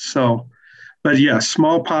better. So, but yeah,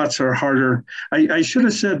 small pots are harder. I should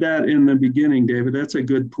have said that in the beginning, David. That's a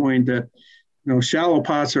good point, that shallow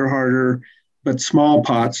pots are harder, but small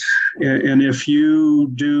pots. And if you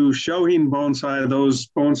do shohin bonsai, those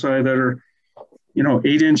bonsai that are,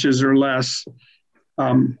 8 inches or less,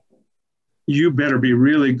 you better be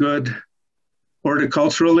really good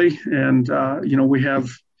horticulturally. And, we have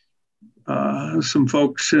some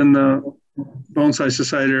folks in the Bonsai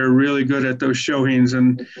Society are really good at those shohins,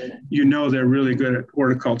 and they're really good at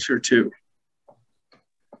horticulture too.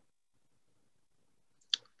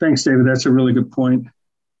 Thanks, David. That's a really good point.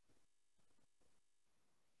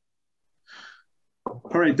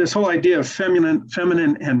 All right, this whole idea of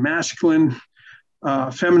feminine and masculine.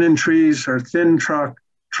 Feminine trees are thin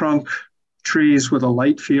trunk trees with a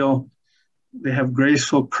light feel. They have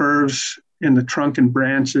graceful curves in the trunk and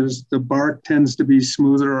branches. The bark tends to be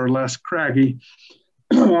smoother or less craggy.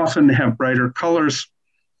 Often they have brighter colors.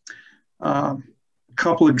 A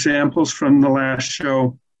couple examples from the last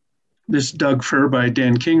show. This Doug fir by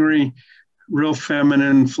Dan Kingery, real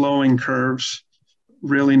feminine flowing curves,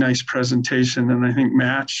 really nice presentation, and I think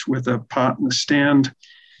match with a pot in the stand.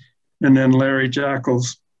 And then Larry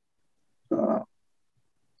Jackel's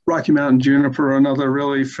Rocky Mountain juniper, another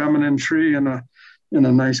really feminine tree in a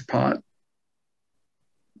nice pot.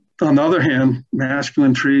 On the other hand,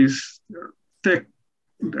 masculine trees, they're thick,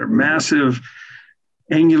 they're massive,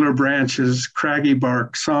 angular branches, craggy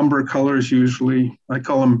bark, somber colors usually. I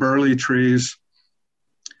call them burly trees.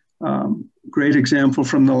 Great example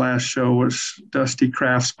from the last show was Dusty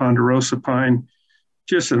Craft's Ponderosa pine,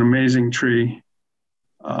 just an amazing tree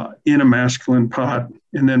in a masculine pot.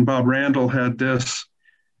 And then Bob Randall had this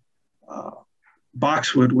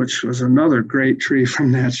boxwood, which was another great tree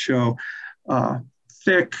from that show.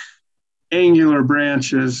 Thick, angular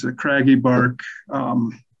branches, a craggy bark,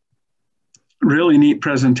 really neat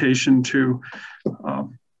presentation too.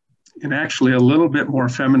 And actually a little bit more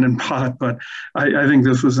feminine pot, but I think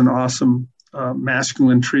this was an awesome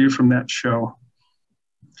masculine tree from that show.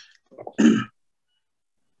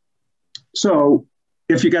 So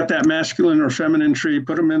if you got that masculine or feminine tree,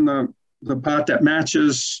 put them in the pot that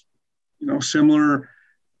matches, similar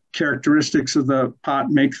characteristics of the pot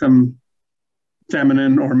make them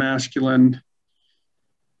feminine or masculine.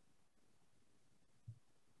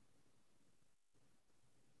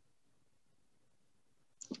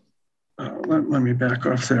 Let me back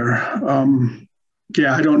off there.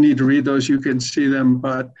 Yeah, I don't need to read those. You can see them,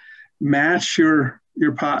 but match your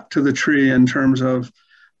pot to the tree in terms of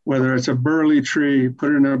whether it's a burly tree,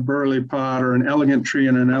 put it in a burly pot, or an elegant tree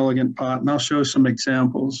in an elegant pot. And I'll show some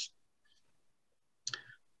examples.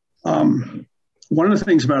 One of the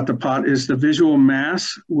things about the pot is the visual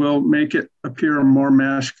mass will make it appear more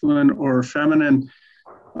masculine or feminine.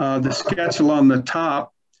 The sketch along the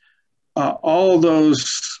top, all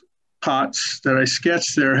those pots that I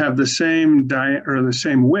sketched there have the same the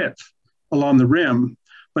same width along the rim,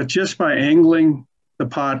 but just by angling the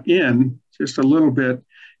pot in just a little bit,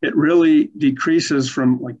 it really decreases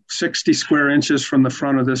from like 60 square inches from the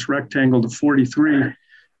front of this rectangle to 43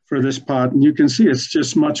 for this pot. And you can see it's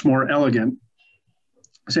just much more elegant.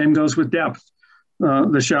 Same goes with depth.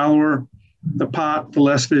 The shallower the pot, the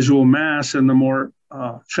less visual mass, and the more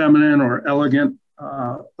feminine or elegant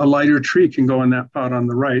a lighter tree can go in that pot on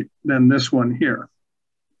the right than this one here.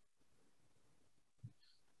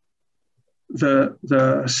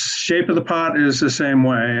 The shape of the pot is the same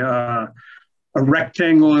way. A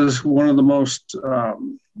rectangle is one of the most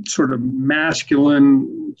sort of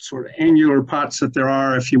masculine, sort of angular pots that there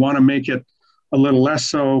are. If you want to make it a little less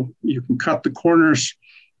so, you can cut the corners,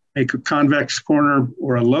 make a convex corner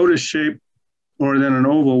or a lotus shape, or then an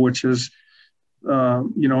oval, which is,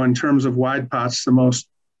 in terms of wide pots, the most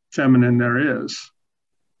feminine there is.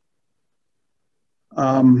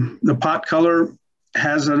 The pot color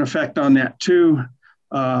has an effect on that too.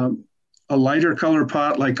 A lighter color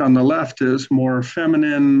pot, like on the left, is more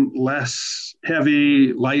feminine, less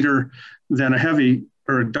heavy, lighter than a heavy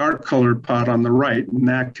or a dark colored pot on the right. And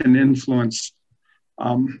that can influence,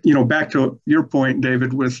 back to your point,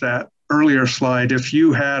 David, with that earlier slide, if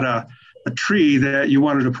you had a tree that you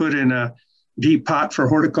wanted to put in a deep pot for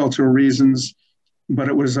horticultural reasons, but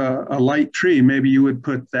it was a light tree, maybe you would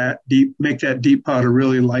make that deep pot a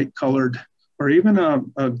really light colored, or even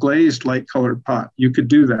a glazed light colored pot. You could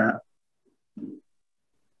do that.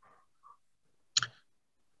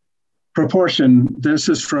 Proportion. This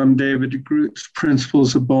is from David Groot's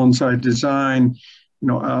Principles of Bonsai Design.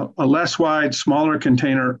 A less wide, smaller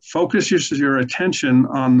container focuses your attention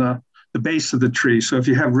on the base of the tree. So if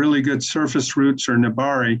you have really good surface roots or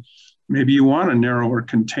nabari, maybe you want a narrower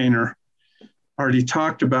container. Already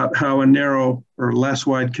talked about how a narrow or less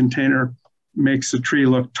wide container makes the tree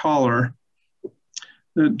look taller.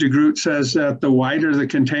 De Groot says that the wider the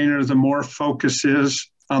container, the more focus is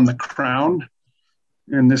on the crown.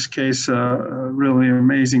 In this case, a really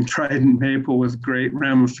amazing trident maple with great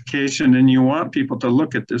ramification. And you want people to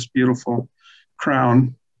look at this beautiful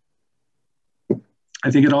crown.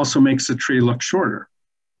 I think it also makes the tree look shorter.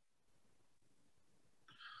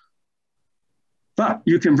 But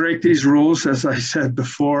you can break these rules, as I said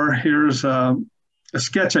before. Here's a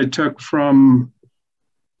sketch I took from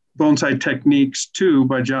Bonsai Techniques 2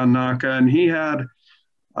 by John Naka, and he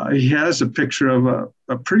has a picture of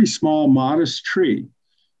a pretty small, modest tree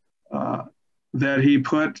that he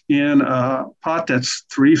put in a pot that's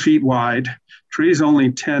 3 feet wide. Tree's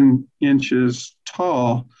only 10 inches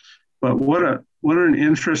tall, but what an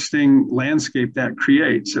interesting landscape that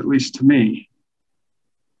creates, at least to me.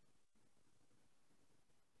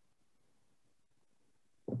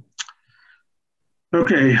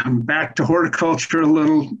 Okay, I'm back to horticulture a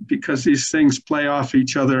little because these things play off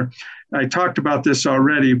each other. I talked about this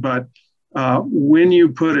already, but when you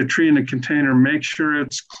put a tree in a container, make sure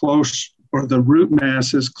it's close, or the root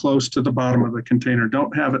mass is close to the bottom of the container.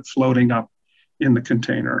 Don't have it floating up in the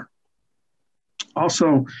container.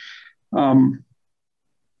 Also, don't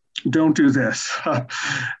do this.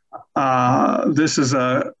 This is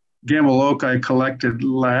a gamble oak I collected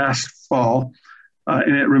last fall.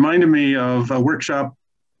 And it reminded me of a workshop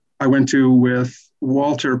I went to with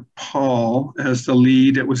Walter Paul as the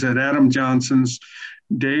lead. It was at Adam Johnson's.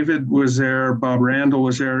 David was there. Bob Randall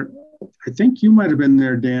was there. I think you might have been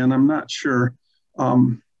there, Dan. I'm not sure.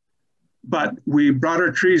 But we brought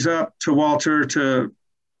our trees up to Walter to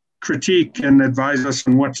critique and advise us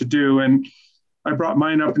on what to do. And I brought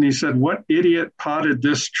mine up and he said, "What idiot potted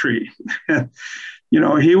this tree?" You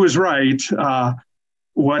know, he was right.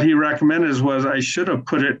 What he recommended was I should have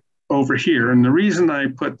put it over here. And the reason I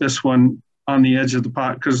put this one on the edge of the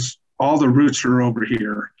pot, because all the roots are over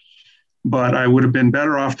here, but I would have been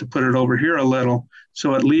better off to put it over here a little,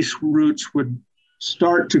 so at least roots would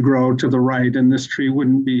start to grow to the right and this tree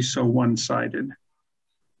wouldn't be so one-sided.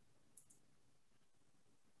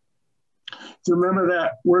 Do you remember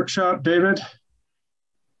that workshop, David?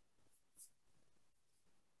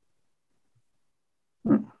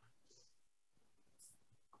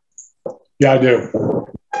 Yeah, I do.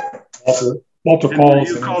 Walter Paul.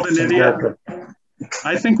 You called an idiot?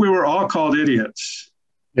 I think we were all called idiots.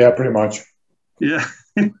 Yeah, pretty much. Yeah.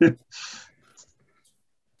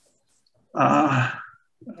 All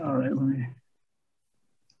right, let me.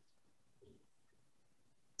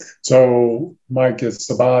 So, Mike, it's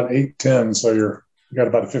about 8:10, so you got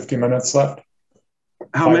about 50 minutes left.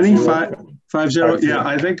 How many? 5-0. Yeah,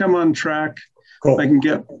 I think I'm on track. Cool.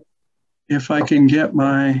 If I can get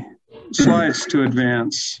my slides to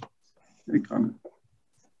advance.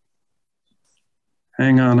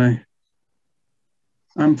 Hang on,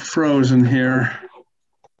 I'm frozen here.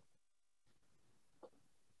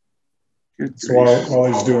 So while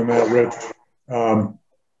he's doing that, Rich,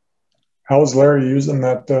 how is Larry using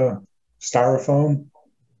that styrofoam?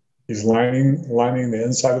 He's lining the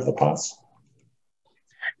inside of the pots.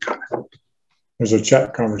 There's a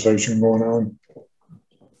chat conversation going on.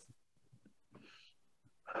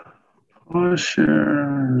 Oh,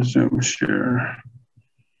 share, Zoom share.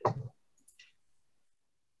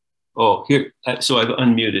 Oh, here, so I've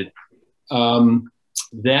unmuted.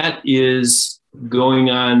 That is going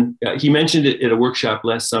on. He mentioned it at a workshop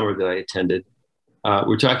last summer that I attended.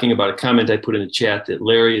 We're talking about a comment I put in the chat that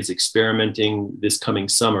Larry is experimenting this coming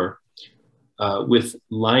summer with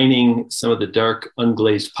lining some of the dark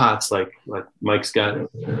unglazed pots like Mike's got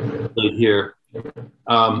here.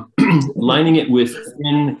 Lining it with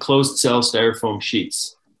thin closed cell styrofoam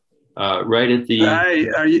sheets right at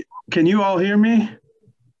the. Can you all hear me?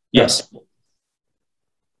 Yes.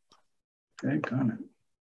 Okay, got it.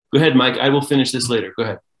 Go ahead, Mike. I will finish this later. Go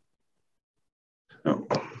ahead. Oh.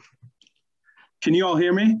 Can you all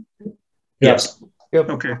hear me? Yes. Yep.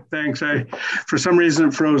 Okay, thanks. For some reason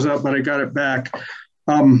it froze up, but I got it back.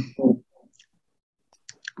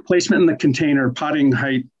 Placement in the container, potting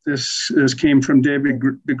height. This came from David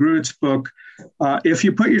de Groot's book. If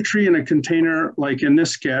you put your tree in a container, like in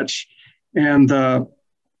this sketch, and the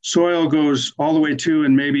soil goes all the way to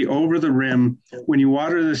and maybe over the rim, when you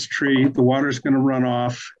water this tree, the water is going to run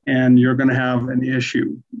off and you're going to have an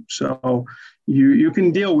issue. So you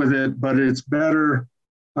can deal with it, but it's better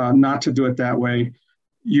not to do it that way.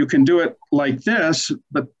 You can do it like this,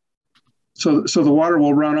 but so the water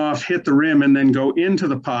will run off, hit the rim, and then go into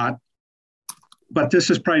the pot. But this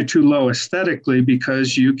is probably too low aesthetically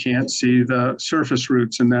because you can't see the surface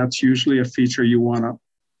roots, and that's usually a feature you want to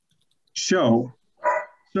show.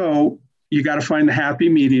 So you got to find the happy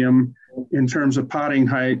medium. in terms of potting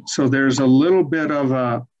height. So there's a little bit of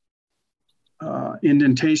a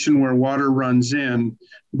indentation where water runs in,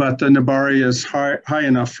 but the Nebari is high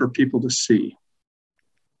enough for people to see.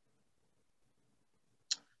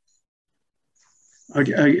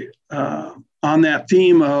 On that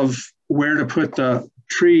theme of where to put the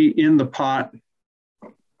tree in the pot,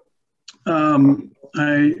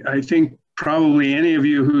 I think probably any of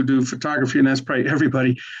you who do photography, and that's probably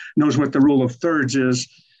everybody, knows what the rule of thirds is.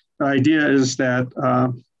 The idea is that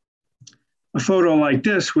a photo like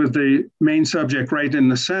this with the main subject right in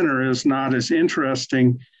the center is not as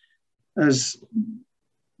interesting as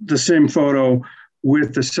the same photo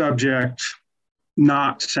with the subject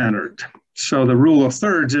not centered. So the rule of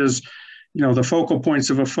thirds is, you know, the focal points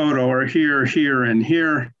of a photo are here, here, and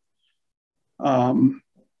here.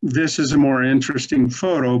 This is a more interesting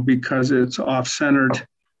photo because it's off-centered.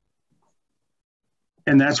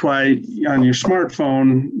 And that's why on your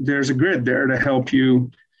smartphone, there's a grid there to help you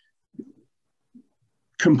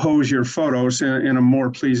compose your photos in a more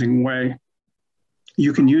pleasing way.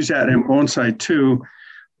 You can use that in Bonsai too,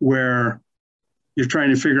 where you're trying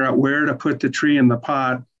to figure out where to put the tree in the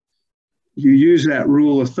pot. You use that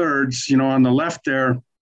rule of thirds. You know, on the left there,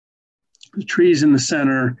 the tree's in the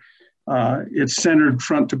center. It's centered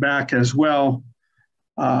front to back as well.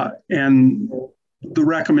 And the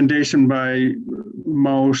recommendation by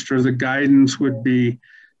most, or the guidance, would be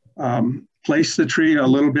place the tree a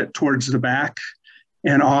little bit towards the back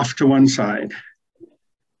and off to one side.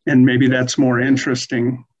 And maybe that's more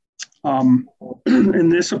interesting.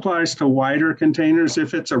 And this applies to wider containers.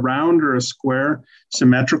 If it's a round or a square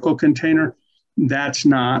symmetrical container, that's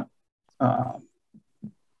not as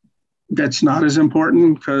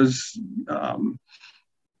important because,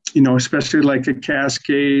 you know, especially like a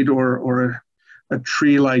cascade or a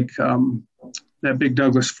tree like that big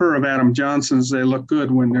Douglas fir of Adam Johnson's, they look good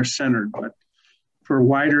when they're centered. But for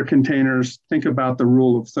wider containers, think about the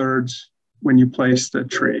rule of thirds when you place the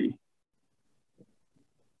tree.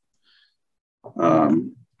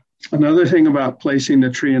 Another thing about placing the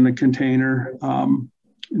tree in the container, and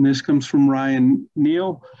this comes from Ryan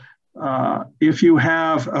Neal, if you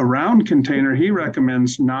have a round container, he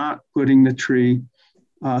recommends not putting the tree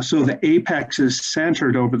so the apex is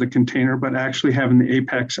centered over the container, but actually having the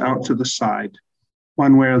apex out to the side,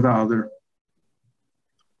 one way or the other.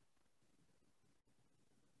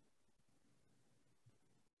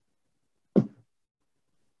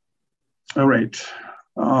 All right.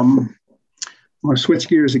 I'm going to switch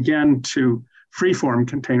gears again to freeform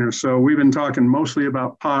containers. So we've been talking mostly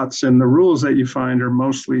about pots, and the rules that you find are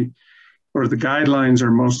mostly, or the guidelines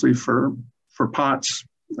are mostly for pots,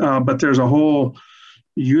 but there's a whole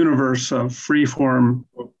universe of freeform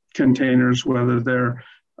containers, whether they're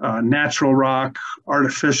natural rock,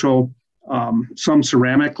 artificial, some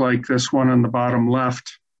ceramic like this one on the bottom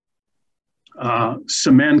left,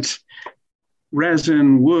 cement,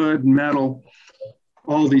 resin, wood, metal,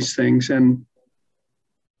 all these things. And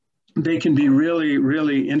they can be really,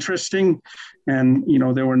 really interesting. And, you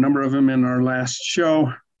know, there were a number of them in our last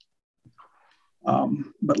show.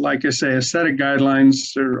 But like I say, aesthetic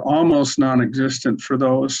guidelines are almost non-existent for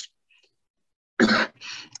those.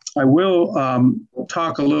 I will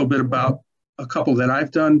talk a little bit about a couple that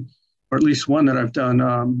I've done, or at least one that I've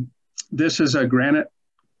done. This is a granite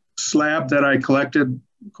slab that I collected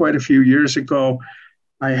quite a few years ago.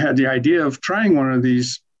 I had the idea of trying one of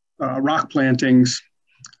these rock plantings.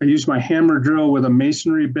 I used my hammer drill with a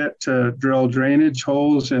masonry bit to drill drainage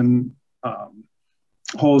holes and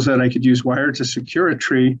holes that I could use wire to secure a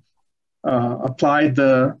tree, applied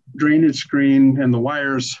the drainage screen and the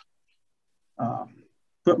wires,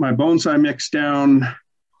 put my bonsai mix down.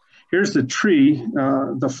 Here's the tree,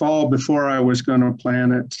 the fall before I was going to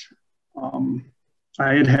plant it.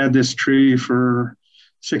 I had had this tree for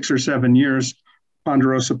 6 or 7 years,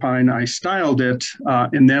 ponderosa pine. I styled it,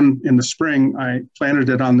 and then in the spring, I planted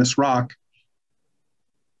it on this rock.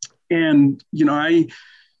 And, you know, I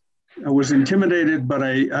was intimidated, but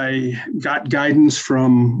I got guidance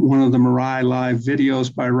from one of the Mirai Live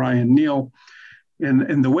videos by Ryan Neal.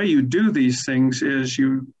 And the way you do these things is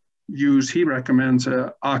you use, he recommends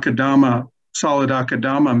a akadama, solid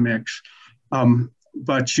akadama mix.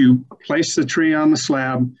 But you place the tree on the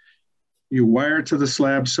slab, you wire it to the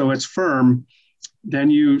slab so it's firm, then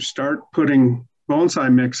you start putting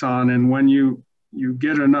bonsai mix on. And when you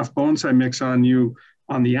get enough bonsai mix on, you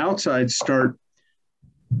on the outside start,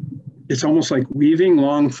 it's almost like weaving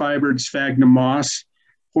long fibered sphagnum moss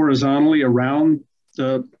horizontally around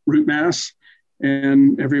the root mass.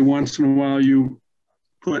 And every once in a while you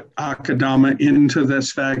put akadama into the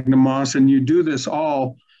sphagnum moss, and you do this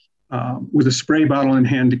all with a spray bottle in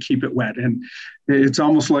hand to keep it wet. And it's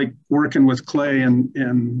almost like working with clay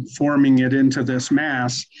and forming it into this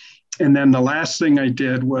mass. And then the last thing I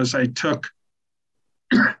did was I took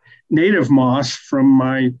native moss from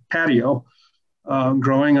my patio,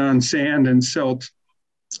 growing on sand and silt,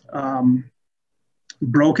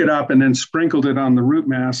 broke it up and then sprinkled it on the root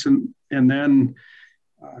mass. And then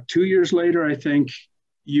 2 years later, I think,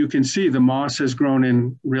 you can see the moss has grown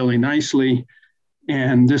in really nicely.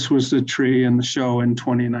 And this was the tree in the show in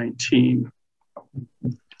 2019.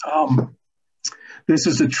 This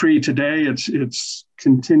is the tree today. It's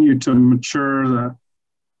continued to mature. The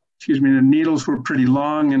needles were pretty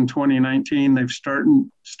long in 2019. They've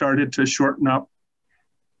started to shorten up.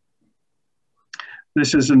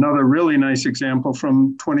 This is another really nice example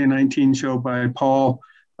from 2019 show by Paul,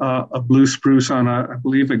 a blue spruce on I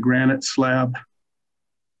believe a granite slab.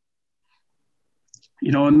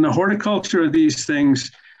 You know, in the horticulture of these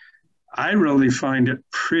things, I really find it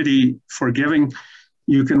pretty forgiving.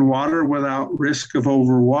 You can water without risk of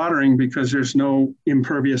overwatering because there's no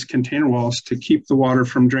impervious container walls to keep the water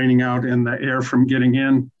from draining out and the air from getting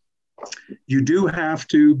in. You do have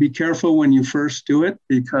to be careful when you first do it,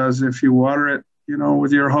 because if you water it, you know,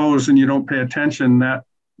 with your hose and you don't pay attention, that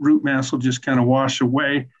root mass will just kind of wash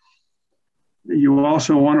away. You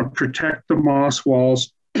also want to protect the moss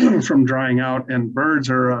walls from drying out, and birds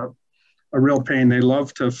are a real pain. They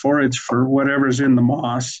love to forage for whatever's in the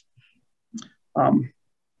moss.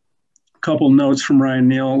 Couple notes from Ryan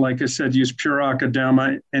Neal. Like I said, use pure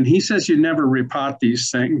Akadama, and he says you never repot these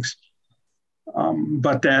things,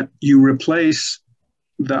 but that you replace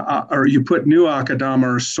or you put new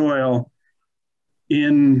Akadama or soil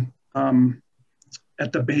in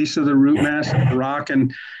at the base of the root mass of the rock.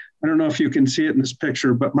 And I don't know if you can see it in this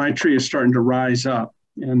picture, but my tree is starting to rise up.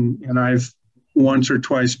 And I've once or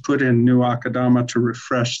twice put in new Akadama to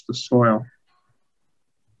refresh the soil.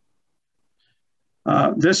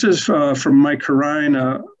 This is from Mike Britten,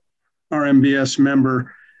 a RMBS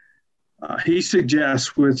member. He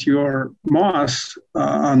suggests with your moss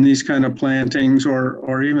on these kind of plantings,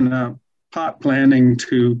 or even a pot planting,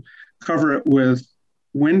 to cover it with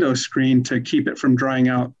window screen to keep it from drying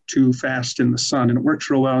out too fast in the sun. And it works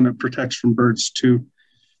real well, and it protects from birds too.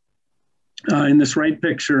 In this right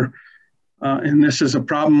picture, and this is a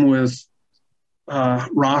problem with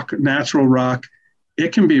rock, natural rock,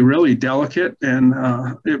 it can be really delicate, and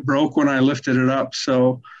it broke when I lifted it up.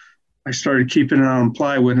 So I started keeping it on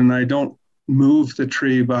plywood, and I don't move the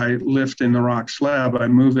tree by lifting the rock slab. I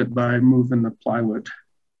move it by moving the plywood.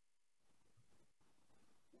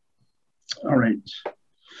 All right.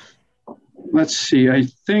 Let's see. I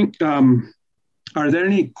think, are there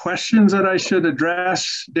any questions that I should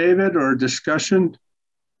address, David, or discussion?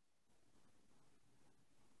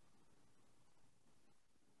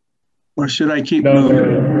 Or should I keep moving?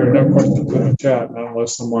 There are no questions in the chat,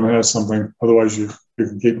 unless someone has something. Otherwise, you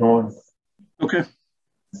can keep going. Okay.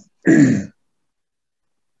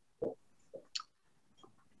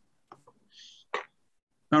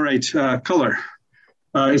 All right, color.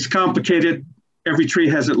 It's complicated. Every tree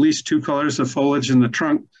has at least two colors of foliage in the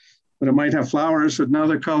trunk, but it might have flowers,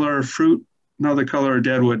 another color, fruit, another color, or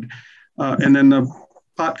deadwood. And then the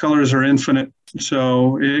pot colors are infinite.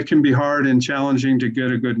 So it can be hard and challenging to get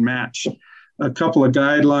a good match. A couple of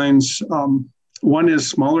guidelines. One is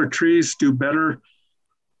smaller trees do better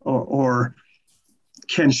or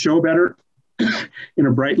can show better in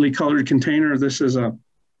a brightly colored container. This is a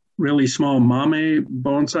really small mame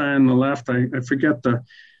bonsai on the left. I forget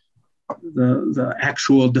the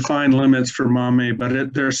actual defined limits for mame,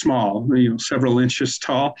 but they're small, several inches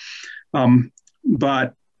tall.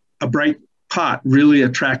 But a bright pot really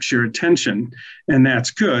attracts your attention, and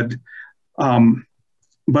that's good.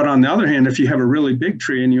 But on the other hand, if you have a really big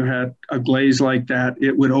tree and you had a glaze like that,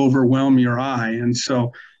 it would overwhelm your eye. And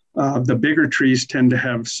so the bigger trees tend to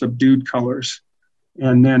have subdued colors.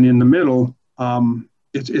 And then in the middle,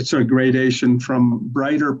 it's a gradation from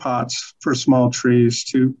brighter pots for small trees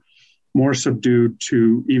to more subdued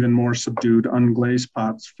to even more subdued unglazed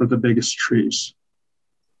pots for the biggest trees.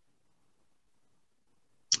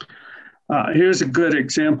 Here's a good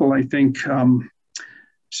example, I think.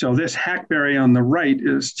 So this hackberry on the right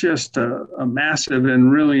is just a massive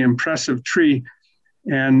and really impressive tree.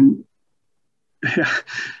 And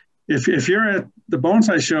if you're at the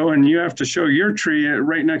bonsai show and you have to show your tree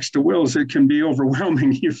right next to Will's, it can be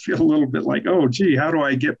overwhelming. You feel a little bit like, oh, gee, how do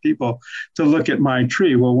I get people to look at my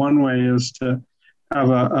tree? Well, one way is to have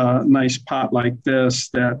a nice pot like this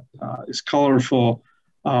that is colorful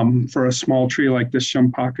for a small tree like this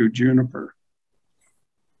Shumpaku juniper.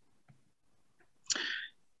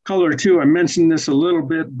 A color too. I mentioned this a little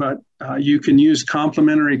bit, but you can use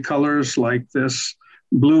complementary colors like this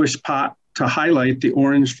bluish pot to highlight the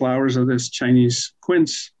orange flowers of this Chinese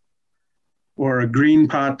quince, or a green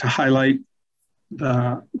pot to highlight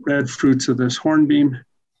the red fruits of this hornbeam.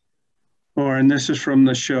 Or, and this is from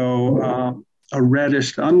the show, a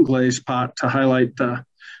reddish unglazed pot to highlight the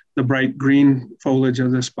bright green foliage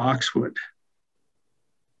of this boxwood.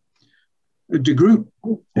 De Groot,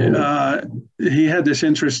 he had this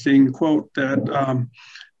interesting quote that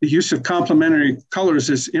the use of complementary colors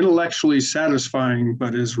is intellectually satisfying,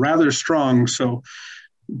 but is rather strong. So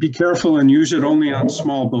be careful and use it only on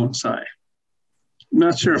small bonsai. I'm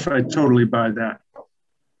not sure if I totally buy that.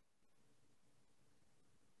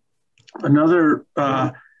 Another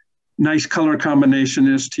nice color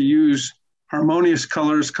combination is to use harmonious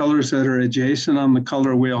colors, colors that are adjacent on the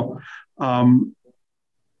color wheel.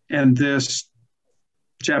 And this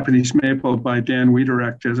Japanese maple by Dan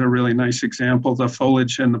Wiederecht is a really nice example. The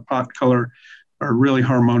foliage and the pot color are really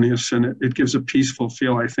harmonious, and it gives a peaceful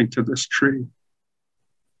feel, I think, to this tree.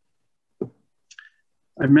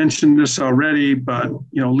 I mentioned this already, but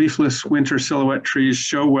you know, leafless winter silhouette trees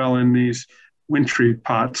show well in these wintry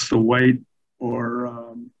pots, the white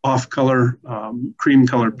or off-color,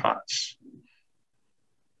 cream-colored pots.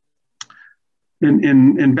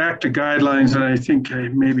 In back to guidelines, and I think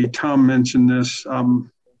maybe Tom mentioned this, you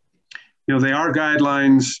know, they are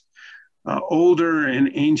guidelines. Older and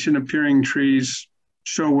ancient appearing trees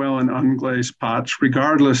show well in unglazed pots,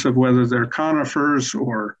 regardless of whether they're conifers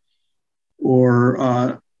or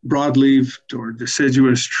broadleafed or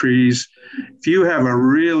deciduous trees. If you have a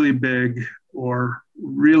really big or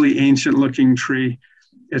really ancient looking tree,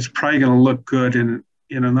 it's probably going to look good in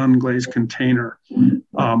an unglazed container.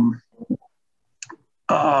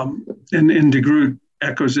 And De Groot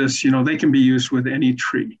echoes this, you know, they can be used with any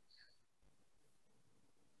tree.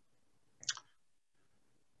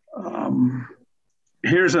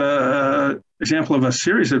 Here's an example of a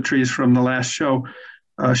series of trees from the last show,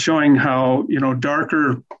 showing how, you know,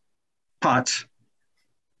 darker pots,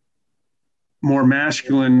 more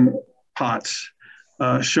masculine pots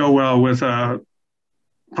show well with a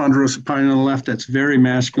ponderosa pine on the left that's very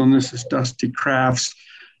masculine. This is Dusty Crafts.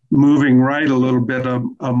 Moving right a little bit,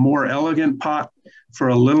 a more elegant pot for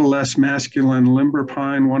a little less masculine limber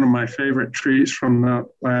pine, one of my favorite trees from the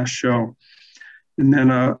last show. And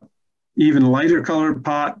then a even lighter colored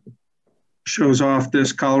pot shows off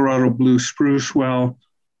this Colorado blue spruce well.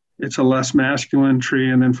 It's a less masculine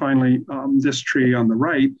tree. And then finally, this tree on the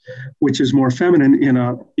right, which is more feminine in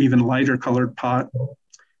a even lighter colored pot.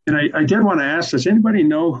 And I did want to ask, does anybody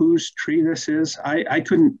know whose tree this is? I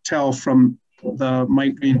couldn't tell from the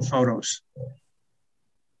Mike Britten photos.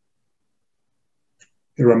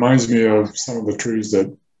 It reminds me of some of the trees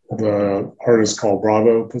that the artist called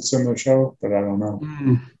Bravo puts in the show, but I don't know.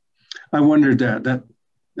 I wondered that.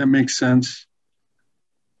 That makes sense.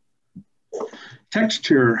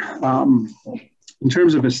 Texture, in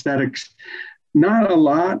terms of aesthetics, not a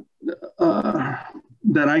lot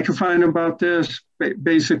that I could find about this.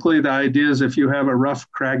 Basically, the idea is if you have a rough,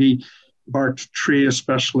 craggy barked tree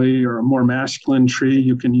especially, or a more masculine tree,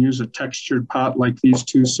 you can use a textured pot like these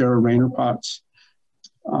two Sarah Rayner pots.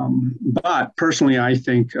 But personally, I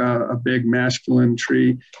think a big masculine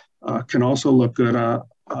tree can also look good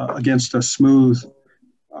against a smooth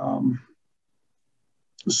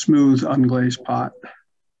unglazed pot.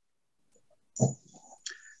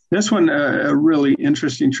 This one, a really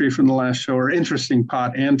interesting tree from the last show, or interesting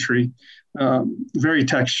pot and tree. Very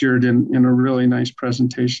textured in a really nice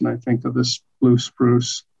presentation, I think, of this blue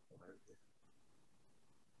spruce.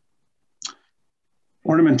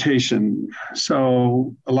 Ornamentation.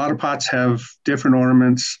 So a lot of pots have different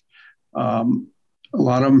ornaments. A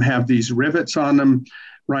lot of them have these rivets on them.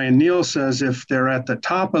 Ryan Neal says if they're at the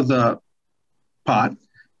top of the pot,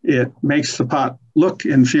 it makes the pot look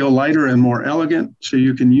and feel lighter and more elegant. So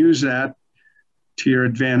you can use that to your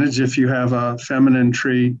advantage. If you have a feminine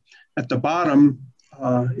tree at the bottom,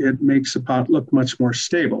 it makes the pot look much more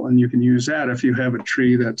stable. And you can use that if you have a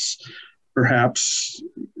tree that's perhaps,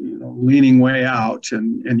 you know, leaning way out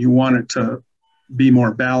and you want it to be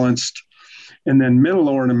more balanced. And then middle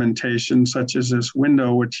ornamentation, such as this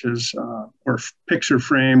window, which is, or picture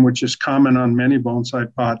frame, which is common on many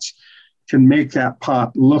bonsai pots, can make that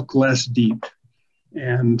pot look less deep.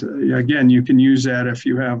 And again, you can use that if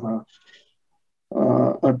you have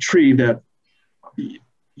a tree that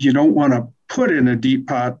you don't want to put in a deep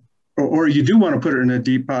pot, or you do want to put it in a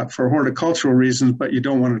deep pot for horticultural reasons, but you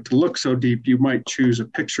don't want it to look so deep. You might choose a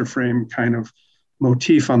picture frame kind of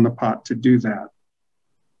motif on the pot to do that.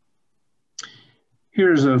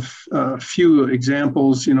 Here's a few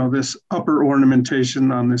examples. You know, this upper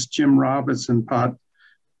ornamentation on this Jim Robinson pot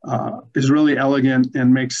is really elegant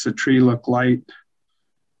and makes the tree look light.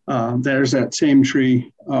 There's that same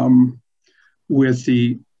tree with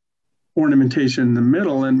the ornamentation in the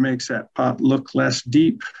middle and makes that pot look less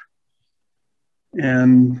deep.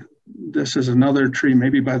 And this is another tree,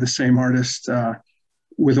 maybe by the same artist,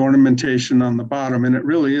 with ornamentation on the bottom. And it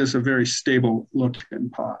really is a very stable looking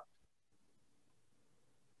pot.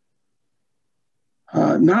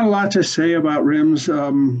 Not a lot to say about rims.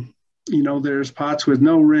 You know, there's pots with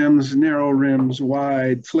no rims, narrow rims,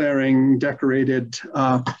 wide, flaring, decorated.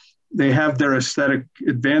 They have their aesthetic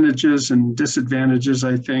advantages and disadvantages,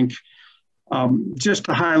 I think. Just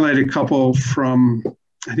to highlight a couple from,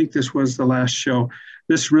 I think this was the last show,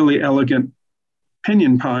 this really elegant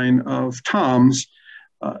pinyon pine of Tom's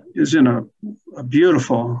is in a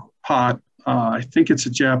beautiful pot. I think it's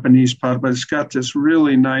a Japanese pot, but it's got this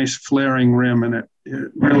really nice flaring rim, and it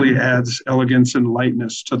really adds elegance and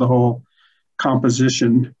lightness to the whole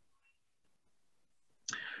composition.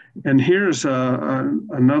 And here's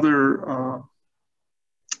another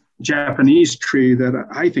Japanese tree that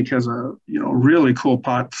I think has a really cool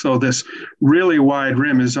pot. So this really wide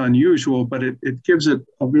rim is unusual, but it gives it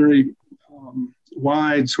a very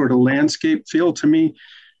wide sort of landscape feel to me,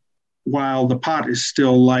 while the pot is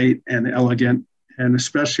still light and elegant, and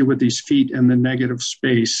especially with these feet and the negative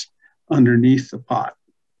space underneath the pot.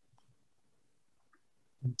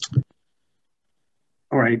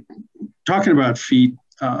 All right, talking about feet,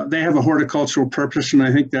 they have a horticultural purpose, and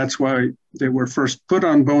I think that's why they were first put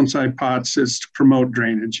on bonsai pots, is to promote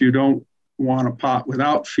drainage. You don't want a pot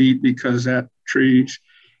without feet because that tree,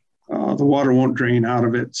 the water won't drain out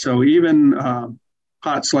of it. So even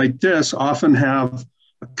pots like this often have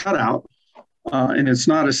a cutout, and it's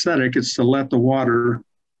not aesthetic, it's to let the water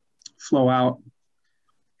flow out.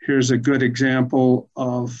 Here's a good example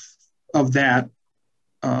of that,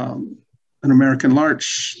 an American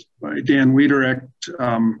larch by Dan Wiederecht,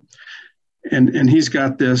 and he's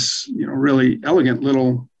got this really elegant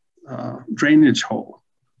little drainage hole.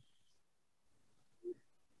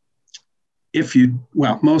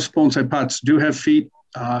 Most bonsai pots do have feet.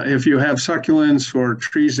 If you have succulents or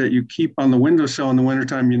trees that you keep on the windowsill in the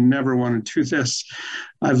wintertime, you never want to do this.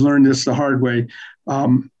 I've learned this the hard way.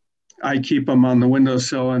 I keep them on the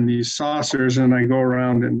windowsill in these saucers, and I go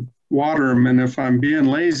around and water them. And if I'm being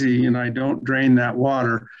lazy and I don't drain that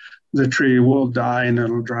water, the tree will die and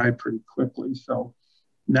it'll dry pretty quickly. So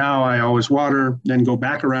now I always water, then go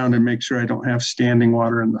back around and make sure I don't have standing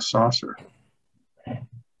water in the saucer.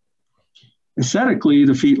 Aesthetically,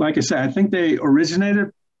 the feet, like I said, I think they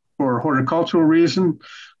originated for a horticultural reason,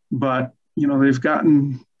 but they've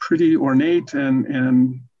gotten pretty ornate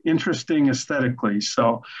and interesting aesthetically.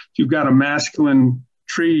 So if you've got a masculine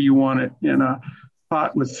tree, you want it in a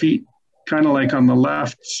pot with feet kind of like on the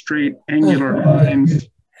left, straight angular lines.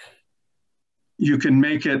 You can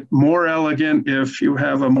make it more elegant if you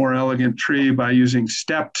have a more elegant tree by using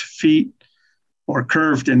stepped feet or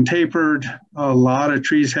curved and tapered. A lot of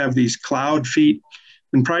trees have these cloud feet,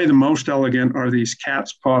 and probably the most elegant are these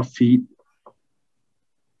cat's paw feet.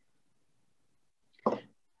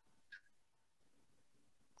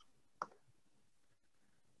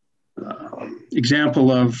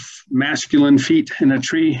 Example of masculine feet in a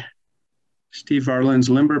tree, Steve Varlin's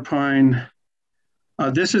limber pine.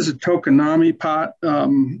 This is a tokonami pot,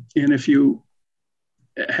 and if you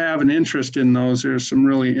have an interest in those, there's some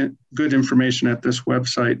really good information at this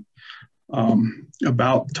website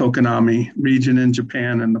about tokonami region in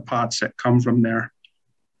Japan and the pots that come from there.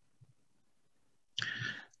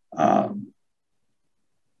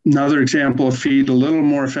 Another example of feet, a little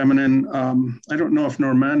more feminine. I don't know if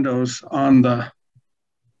Normando's on the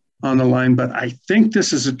line, but I think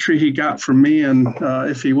this is a tree he got from me. And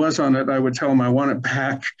if he was on it, I would tell him I want it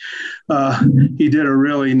back. He did a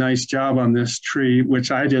really nice job on this tree, which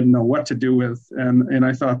I didn't know what to do with. And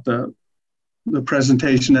I thought the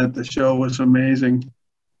presentation at the show was amazing.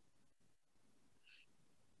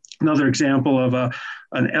 Another example of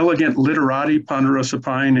an elegant literati ponderosa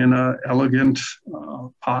pine in an elegant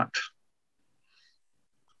pot.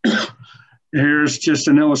 Here's just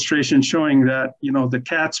an illustration showing that, the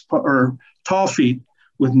cat's or tall feet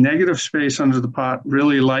with negative space under the pot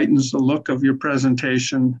really lightens the look of your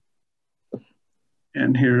presentation.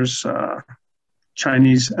 And here's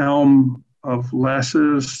Chinese elm of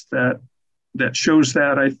Lesses that shows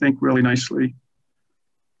that, I think, really nicely.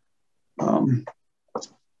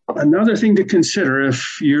 Another thing to consider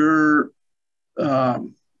if you're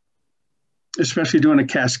especially doing a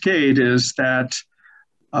cascade is that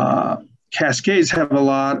cascades have a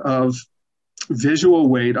lot of visual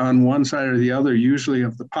weight on one side or the other, usually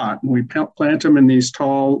of the pot. And we plant them in these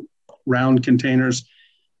tall, round containers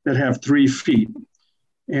that have 3 feet.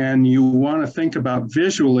 And you want to think about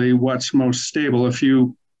visually what's most stable. If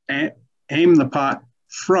you aim the pot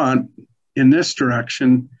front in this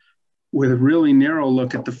direction with a really narrow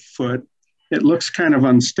look at the foot, it looks kind of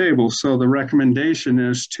unstable. So the recommendation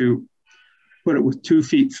is to put it with 2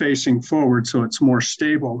 feet facing forward so it's more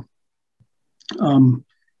stable.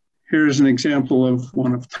 Here's an example of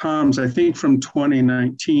one of Tom's, I think from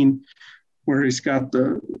 2019, where he's got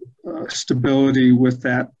the stability with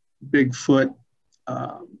that big foot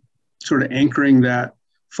sort of anchoring that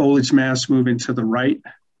foliage mass moving to the right.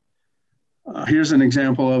 Here's an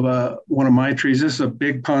example of one of my trees. This is a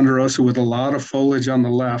big ponderosa with a lot of foliage on the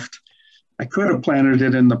left. I could have planted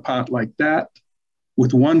it in the pot like that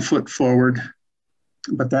with 1 foot forward,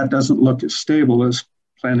 but that doesn't look as stable as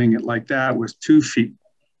planting it like that with 2 feet.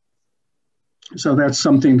 So that's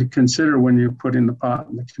something to consider when you put in the pot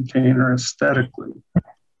in the container aesthetically.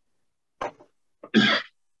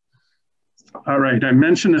 All right, I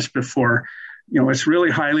mentioned this before. It's really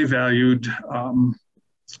highly valued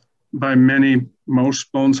by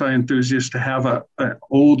most bonsai enthusiasts to have an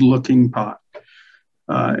old looking pot.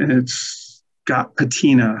 And it's got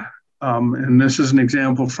patina. And this is an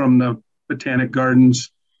example from the Botanic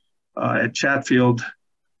Gardens at Chatfield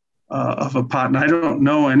of a pot. And I don't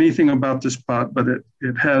know anything about this pot, but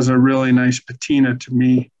it has a really nice patina to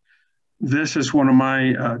me. This is one of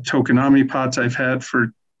my tokonami pots I've had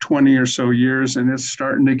for 20 or so years, and it's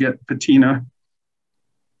starting to get patina.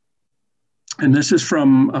 And this is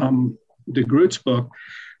from de Groot's book,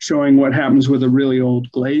 showing what happens with a really old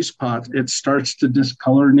glazed pot. It starts to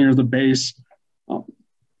discolor near the base.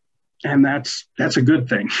 And that's a good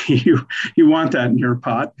thing. You want that in your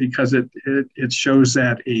pot because it shows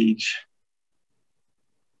that age.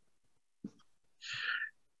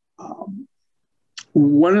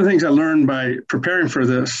 One of the things I learned by preparing for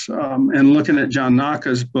this and looking at John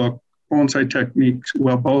Naka's book, Bonsai Techniques,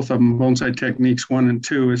 well, both of them, Bonsai Techniques 1 and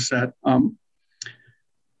 2, is that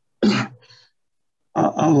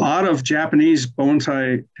a lot of Japanese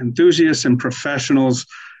bonsai enthusiasts and professionals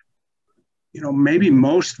maybe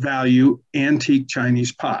most value antique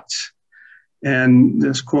Chinese pots. And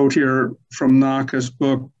this quote here from Naka's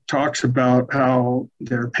book talks about how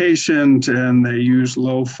they're patient and they use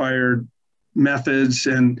low-fired methods,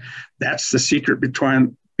 and that's the secret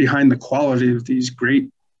behind the quality of these great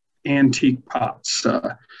antique pots.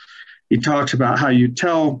 He talks about how you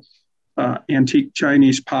tell antique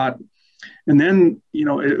Chinese pot. And then,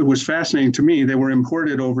 it was fascinating to me. They were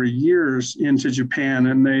imported over years into Japan,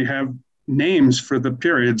 and they have names for the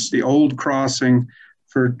periods. The old crossing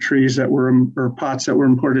for trees or pots that were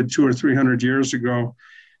imported 200 or 300 years ago,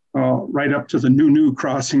 right up to the new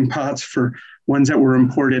crossing pots for ones that were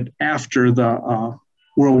imported after the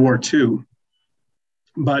World War II.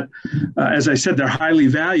 But as I said, they're highly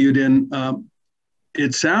valued, and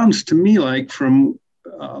it sounds to me like from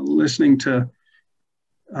listening to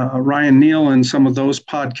Ryan Neal and some of those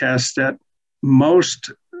podcasts that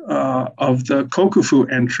most of the kokufu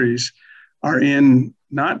entries are in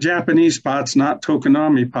not Japanese pots, not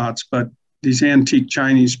tokonami pots, but these antique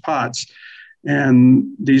Chinese pots.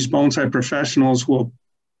 And these bonsai professionals will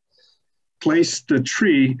place the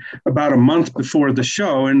tree about a month before the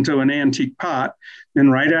show into an antique pot.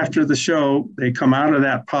 And right after the show, they come out of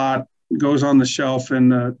that pot, goes on the shelf,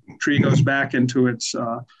 and the tree goes back into its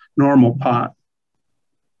normal pot.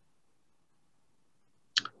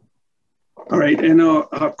 All right, and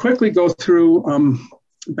I'll quickly go through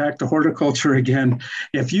back to horticulture again.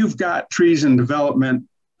 If you've got trees in development,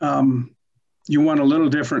 you want a little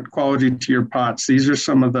different quality to your pots. These are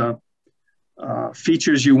some of the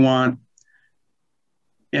features you want.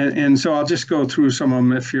 And so I'll just go through some of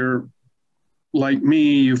them. If you're like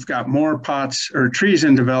me, you've got more pots or trees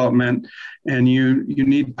in development and you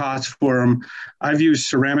need pots for them. I've used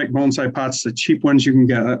ceramic bonsai pots, the cheap ones you can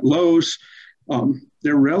get at Lowe's.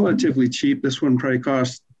 They're relatively cheap. This one probably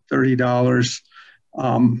costs $30.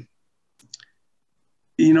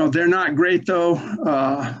 They're not great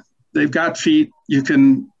though. They've got feet. You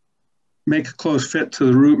can make a close fit to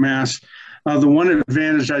the root mass. The one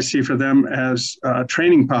advantage I see for them as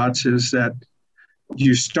training pots is that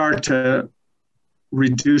you start to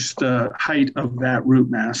reduce the height of that root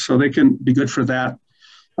mass. So they can be good for that.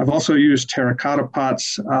 I've also used terracotta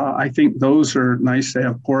pots. I think those are nice. They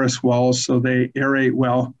have porous walls, so they aerate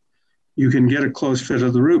well. You can get a close fit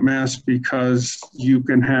of the root mass because you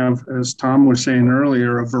can have, as Tom was saying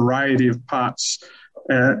earlier, a variety of pots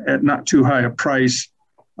at not too high a price.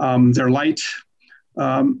 They're light.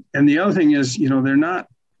 And the other thing is, they're not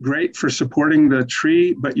great for supporting the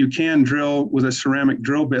tree, but you can drill with a ceramic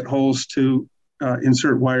drill bit holes to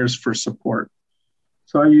insert wires for support.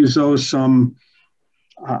 So I use those some.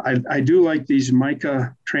 I do like these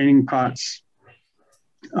mica training pots.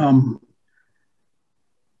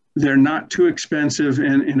 They're not too expensive,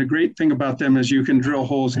 and a great thing about them is you can drill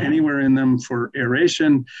holes anywhere in them for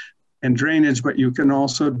aeration and drainage, but you can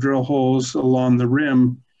also drill holes along the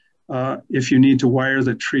rim if you need to wire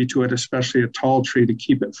the tree to it, especially a tall tree, to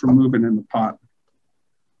keep it from moving in the pot.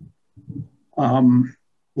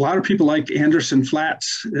 A lot of people like Anderson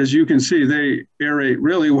flats. As you can see, they aerate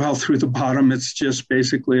really well through the bottom. It's just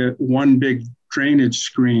basically one big drainage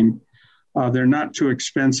screen. They're not too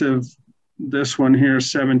expensive. This one here,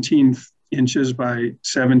 17 inches by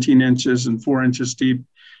 17 inches and 4 inches deep,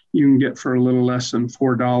 you can get for a little less than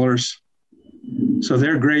 $4. So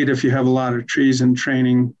they're great if you have a lot of trees in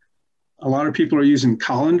training. A lot of people are using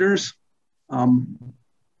colanders.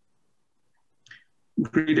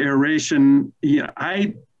 Great aeration. Yeah,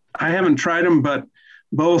 I haven't tried them, but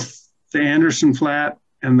both the Anderson flat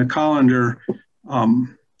and the colander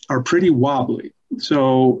are pretty wobbly.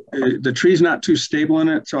 So the tree's not too stable in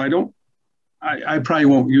it. So I probably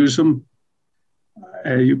won't use them.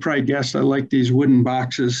 You probably guessed I like these wooden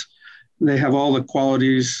boxes. They have all the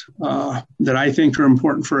qualities that I think are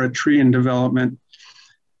important for a tree in development.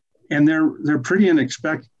 And they're pretty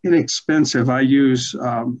inexpensive. I use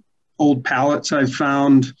old pallets I've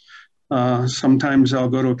found. Sometimes I'll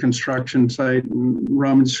go to a construction site and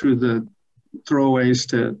rummage through the throwaways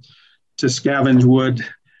to scavenge wood,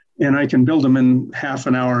 and I can build them in half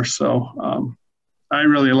an hour. So I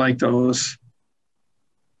really like those.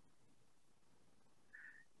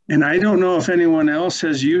 And I don't know if anyone else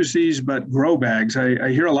has used these, but grow bags. I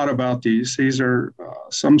hear a lot about these. These are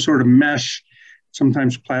some sort of mesh,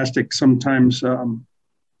 sometimes plastic, sometimes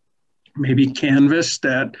maybe canvas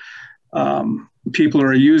that people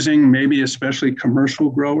are using, maybe especially commercial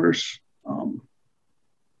growers.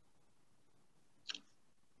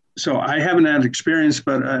 So I haven't had experience,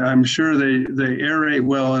 but I'm sure they aerate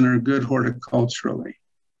well and are good horticulturally.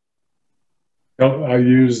 I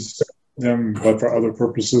use them, but for other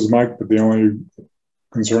purposes, Mike. But the only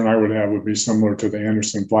concern I would have would be similar to the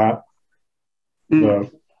Anderson flat.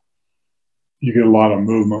 You get a lot of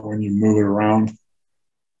movement when you move it around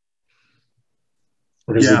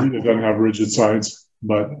because it doesn't have rigid sides.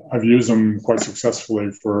 But I've used them quite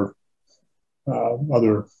successfully for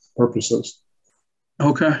other purposes.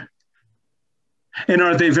 Okay. And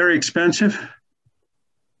are they very expensive?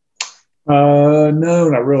 No,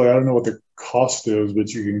 not really. I don't know what the cost is, but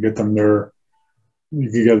you can get them there. You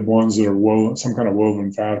can get ones that are woven, some kind of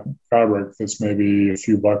woven fabric that's maybe a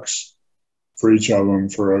few bucks for each of them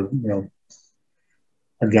for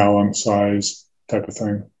a gallon size type of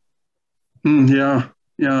thing. Yeah.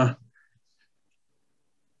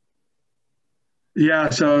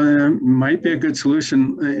 So it might be a good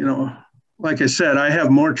solution. Like I said, I have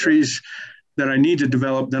more trees that I need to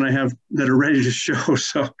develop than I have that are ready to show.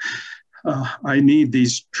 So I need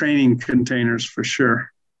these training containers for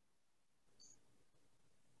sure.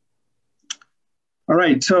 All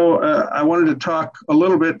right, so I wanted to talk a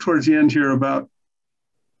little bit towards the end here about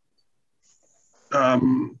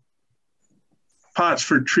pots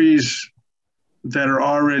for trees that are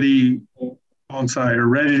already bonsai or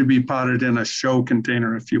ready to be potted in a show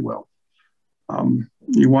container, if you will.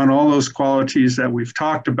 You want all those qualities that we've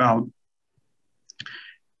talked about.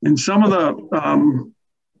 And some of the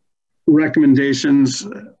recommendations,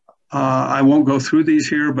 I won't go through these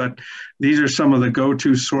here, but these are some of the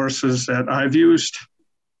go-to sources that I've used.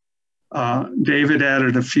 David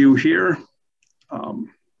added a few here.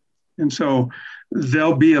 And so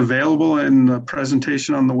they'll be available in the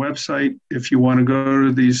presentation on the website if you want to go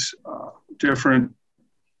to these different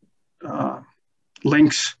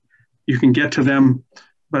links. You can get to them,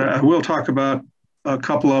 but I will talk about a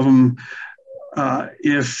couple of them.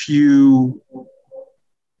 If you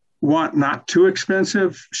want not too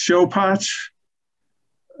expensive show pots,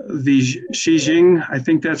 these Xijing, I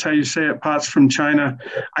think that's how you say it, pots from China,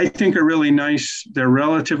 I think are really nice. They're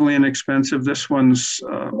relatively inexpensive. This one's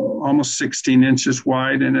almost 16 inches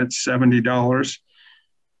wide and it's $70.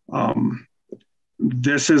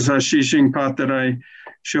 This is a Xijing pot that I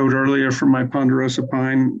showed earlier from my ponderosa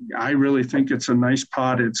pine. I really think it's a nice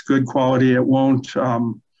pot. It's good quality. It won't,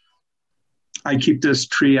 I keep this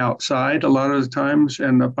tree outside a lot of the times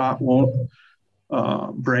and the pot won't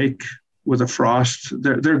break with a frost.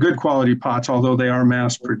 They're good quality pots, although they are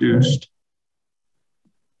mass produced.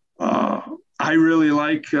 I really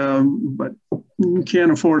like, but you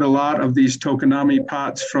can't afford a lot of these tokonami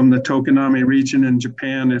pots from the Tokonami region in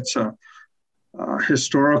Japan. It's a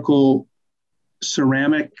historical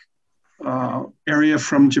ceramic area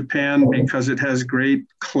from Japan because it has great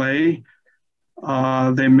clay.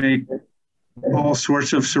 They make all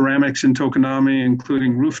sorts of ceramics in Tokonami,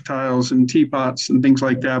 including roof tiles and teapots and things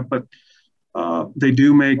like that. But they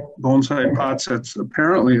do make bonsai pots. That's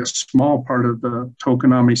apparently a small part of the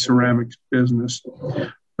Tokonami ceramics business.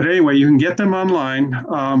 But anyway, you can get them online.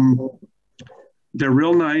 They're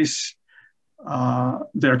real nice.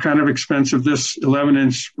 They're kind of expensive. This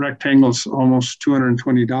 11-inch rectangle is almost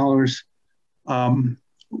 $220.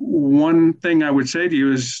 One thing I would say to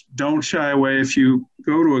you is don't shy away if you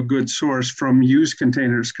go to a good source from used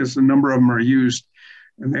containers, because a number of them are used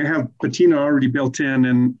and they have patina already built in,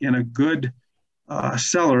 and in a good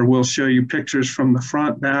seller will show you pictures from the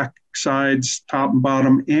front, back, sides, top and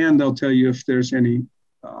bottom, and they'll tell you if there's any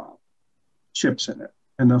chips in it,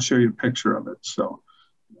 and they'll show you a picture of it. So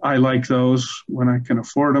I like those when I can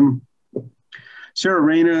afford them. Sarah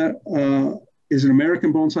Reyna is an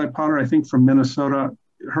American bonsai potter, I think from Minnesota.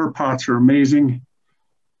 Her pots are amazing.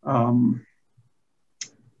 I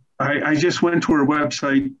just went to her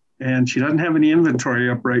website and she doesn't have any inventory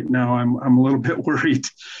up right now. I'm a little bit worried.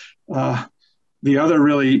 The other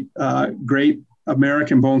really great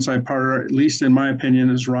American bonsai potter, at least in my opinion,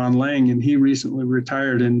 is Ron Lang, and he recently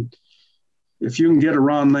retired. And if you can get a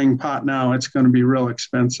Ron Lang pot now, it's going to be real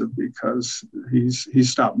expensive because he's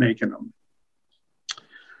stopped making them.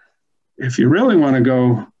 If you really want to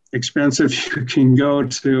go expensive, you can go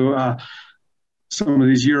to some of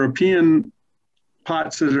these European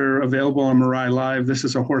pots that are available on Mirai Live. This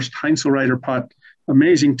is a Horst Heinzelreiter pot,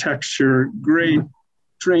 amazing texture, great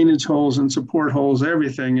drainage holes and support holes,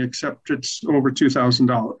 everything, except it's over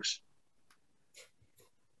 $2,000.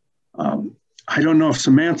 I don't know if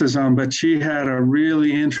Samantha's on, but she had a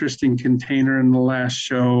really interesting container in the last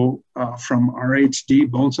show from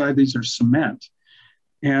RHD Bonsai. These are cement.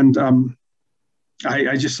 And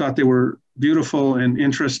I just thought they were beautiful and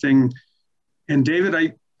interesting. And David,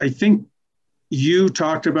 I think you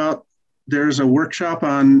talked about there's a workshop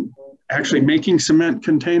on actually making cement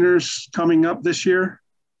containers coming up this year.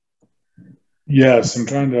 Yes, I'm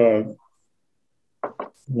trying to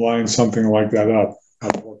line something like that up.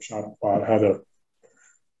 Have a workshop about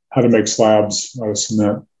how to make slabs out of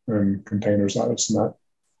cement and containers out of cement.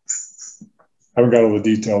 I haven't got all the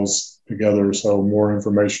details together, so more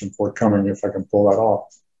information forthcoming if I can pull that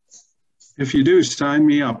off. If you do, sign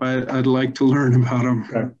me up. I'd like to learn about them.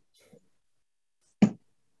 Okay.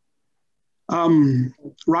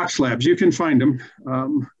 Rock slabs, you can find them,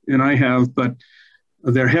 and I have, but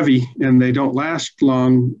they're heavy and they don't last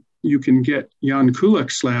long. You can get Jan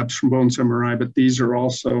Kulik slabs from Bonsai Mirai, but these are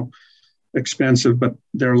also expensive, but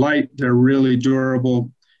they're light, they're really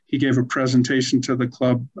durable. He gave a presentation to the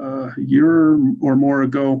club a year or more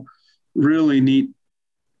ago. Really neat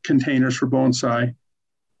containers for bonsai.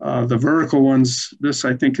 The vertical ones, this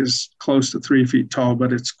I think is close to 3 feet tall,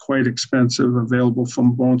 but it's quite expensive, available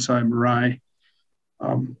from Bonsai Mirai.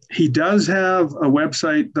 He does have a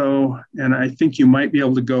website though, and I think you might be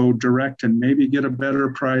able to go direct and maybe get a better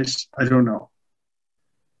price. I don't know.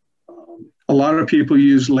 A lot of people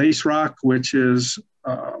use lace rock, which is,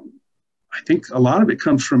 I think a lot of it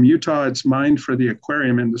comes from Utah. It's mined for the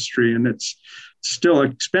aquarium industry, and it's still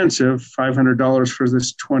expensive, $500 for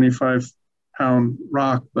this 25-pound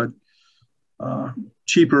rock, but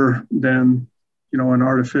cheaper than, an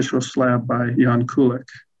artificial slab by Jan Kulik.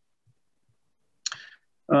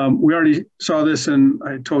 We already saw this, and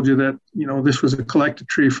I told you that, this was a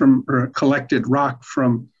collected rock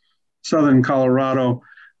from southern Colorado.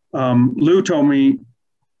 Lou told me,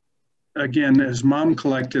 again, his mom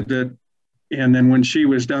collected it, and then when she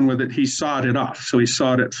was done with it, he sawed it off. So he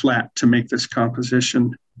sawed it flat to make this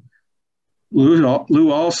composition.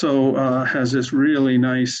 Lou also has this really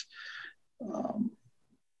nice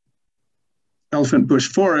elephant bush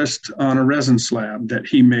forest on a resin slab that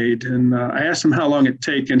he made. And I asked him how long it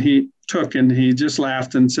took, and he just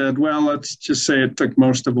laughed and said, well, let's just say it took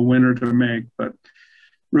most of a winter to make, but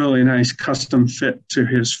really nice custom fit to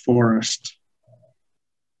his forest.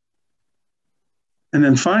 And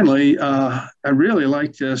then finally, I really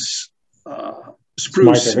like this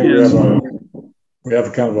spruce. Mike, I think we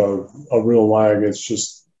have kind of a real lag. It's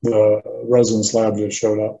just the resin slab just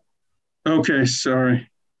showed up. Okay, sorry.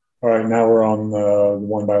 All right, now we're on the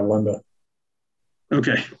one by Linda.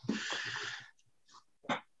 Okay.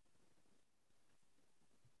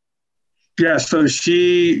 Yeah, so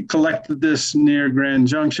she collected this near Grand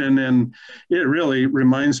Junction, and it really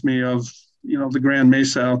reminds me of, the Grand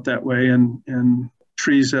Mesa out that way and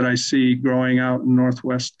trees that I see growing out in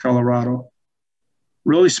Northwest Colorado.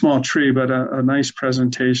 Really small tree, but a nice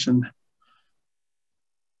presentation.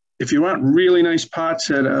 if you want really nice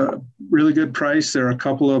pots at a really good price, there are a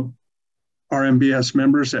couple of RMBS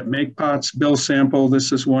members that make pots. Bill Sample,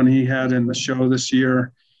 this is one he had in the show this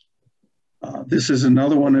year. This is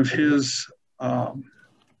another one of his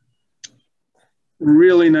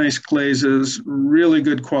really nice glazes, really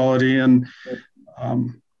good quality, and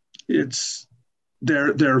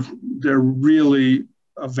they're really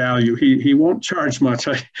a value. He won't charge much.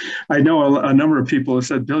 I know a number of people have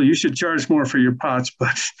said, Bill, you should charge more for your pots,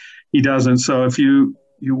 but he doesn't. So if you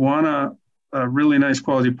want a really nice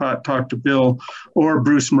quality pot, talk to Bill. Or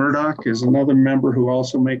Bruce Murdoch is another member who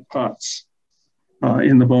also make pots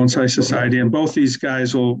in the Bonsai Society. And both these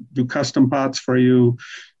guys will do custom pots for you.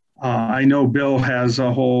 I know Bill has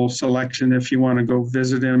a whole selection if you want to go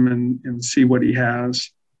visit him and see what he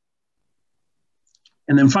has.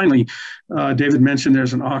 And then finally, David mentioned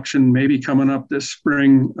there's an auction maybe coming up this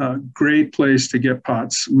spring. Great place to get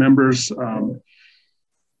pots. Members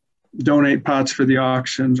donate pots for the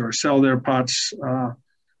auctions or sell their pots.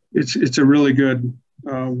 It's a really good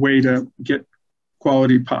way to get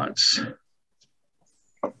quality pots.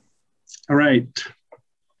 All right.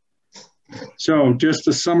 So just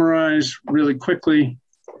to summarize really quickly,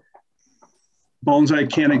 bonsai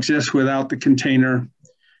can't exist without the container.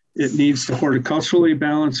 It needs to horticulturally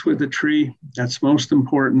balance with the tree. That's most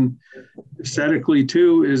important. Aesthetically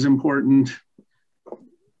too is important.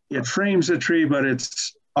 It frames the tree, but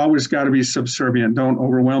it's always got to be subservient. Don't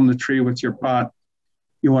overwhelm the tree with your pot.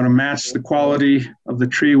 You want to match the quality of the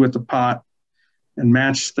tree with the pot and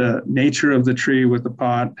match the nature of the tree with the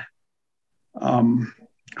pot.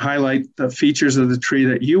 Highlight the features of the tree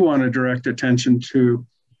that you want to direct attention to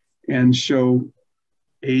and show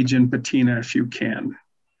age and patina if you can.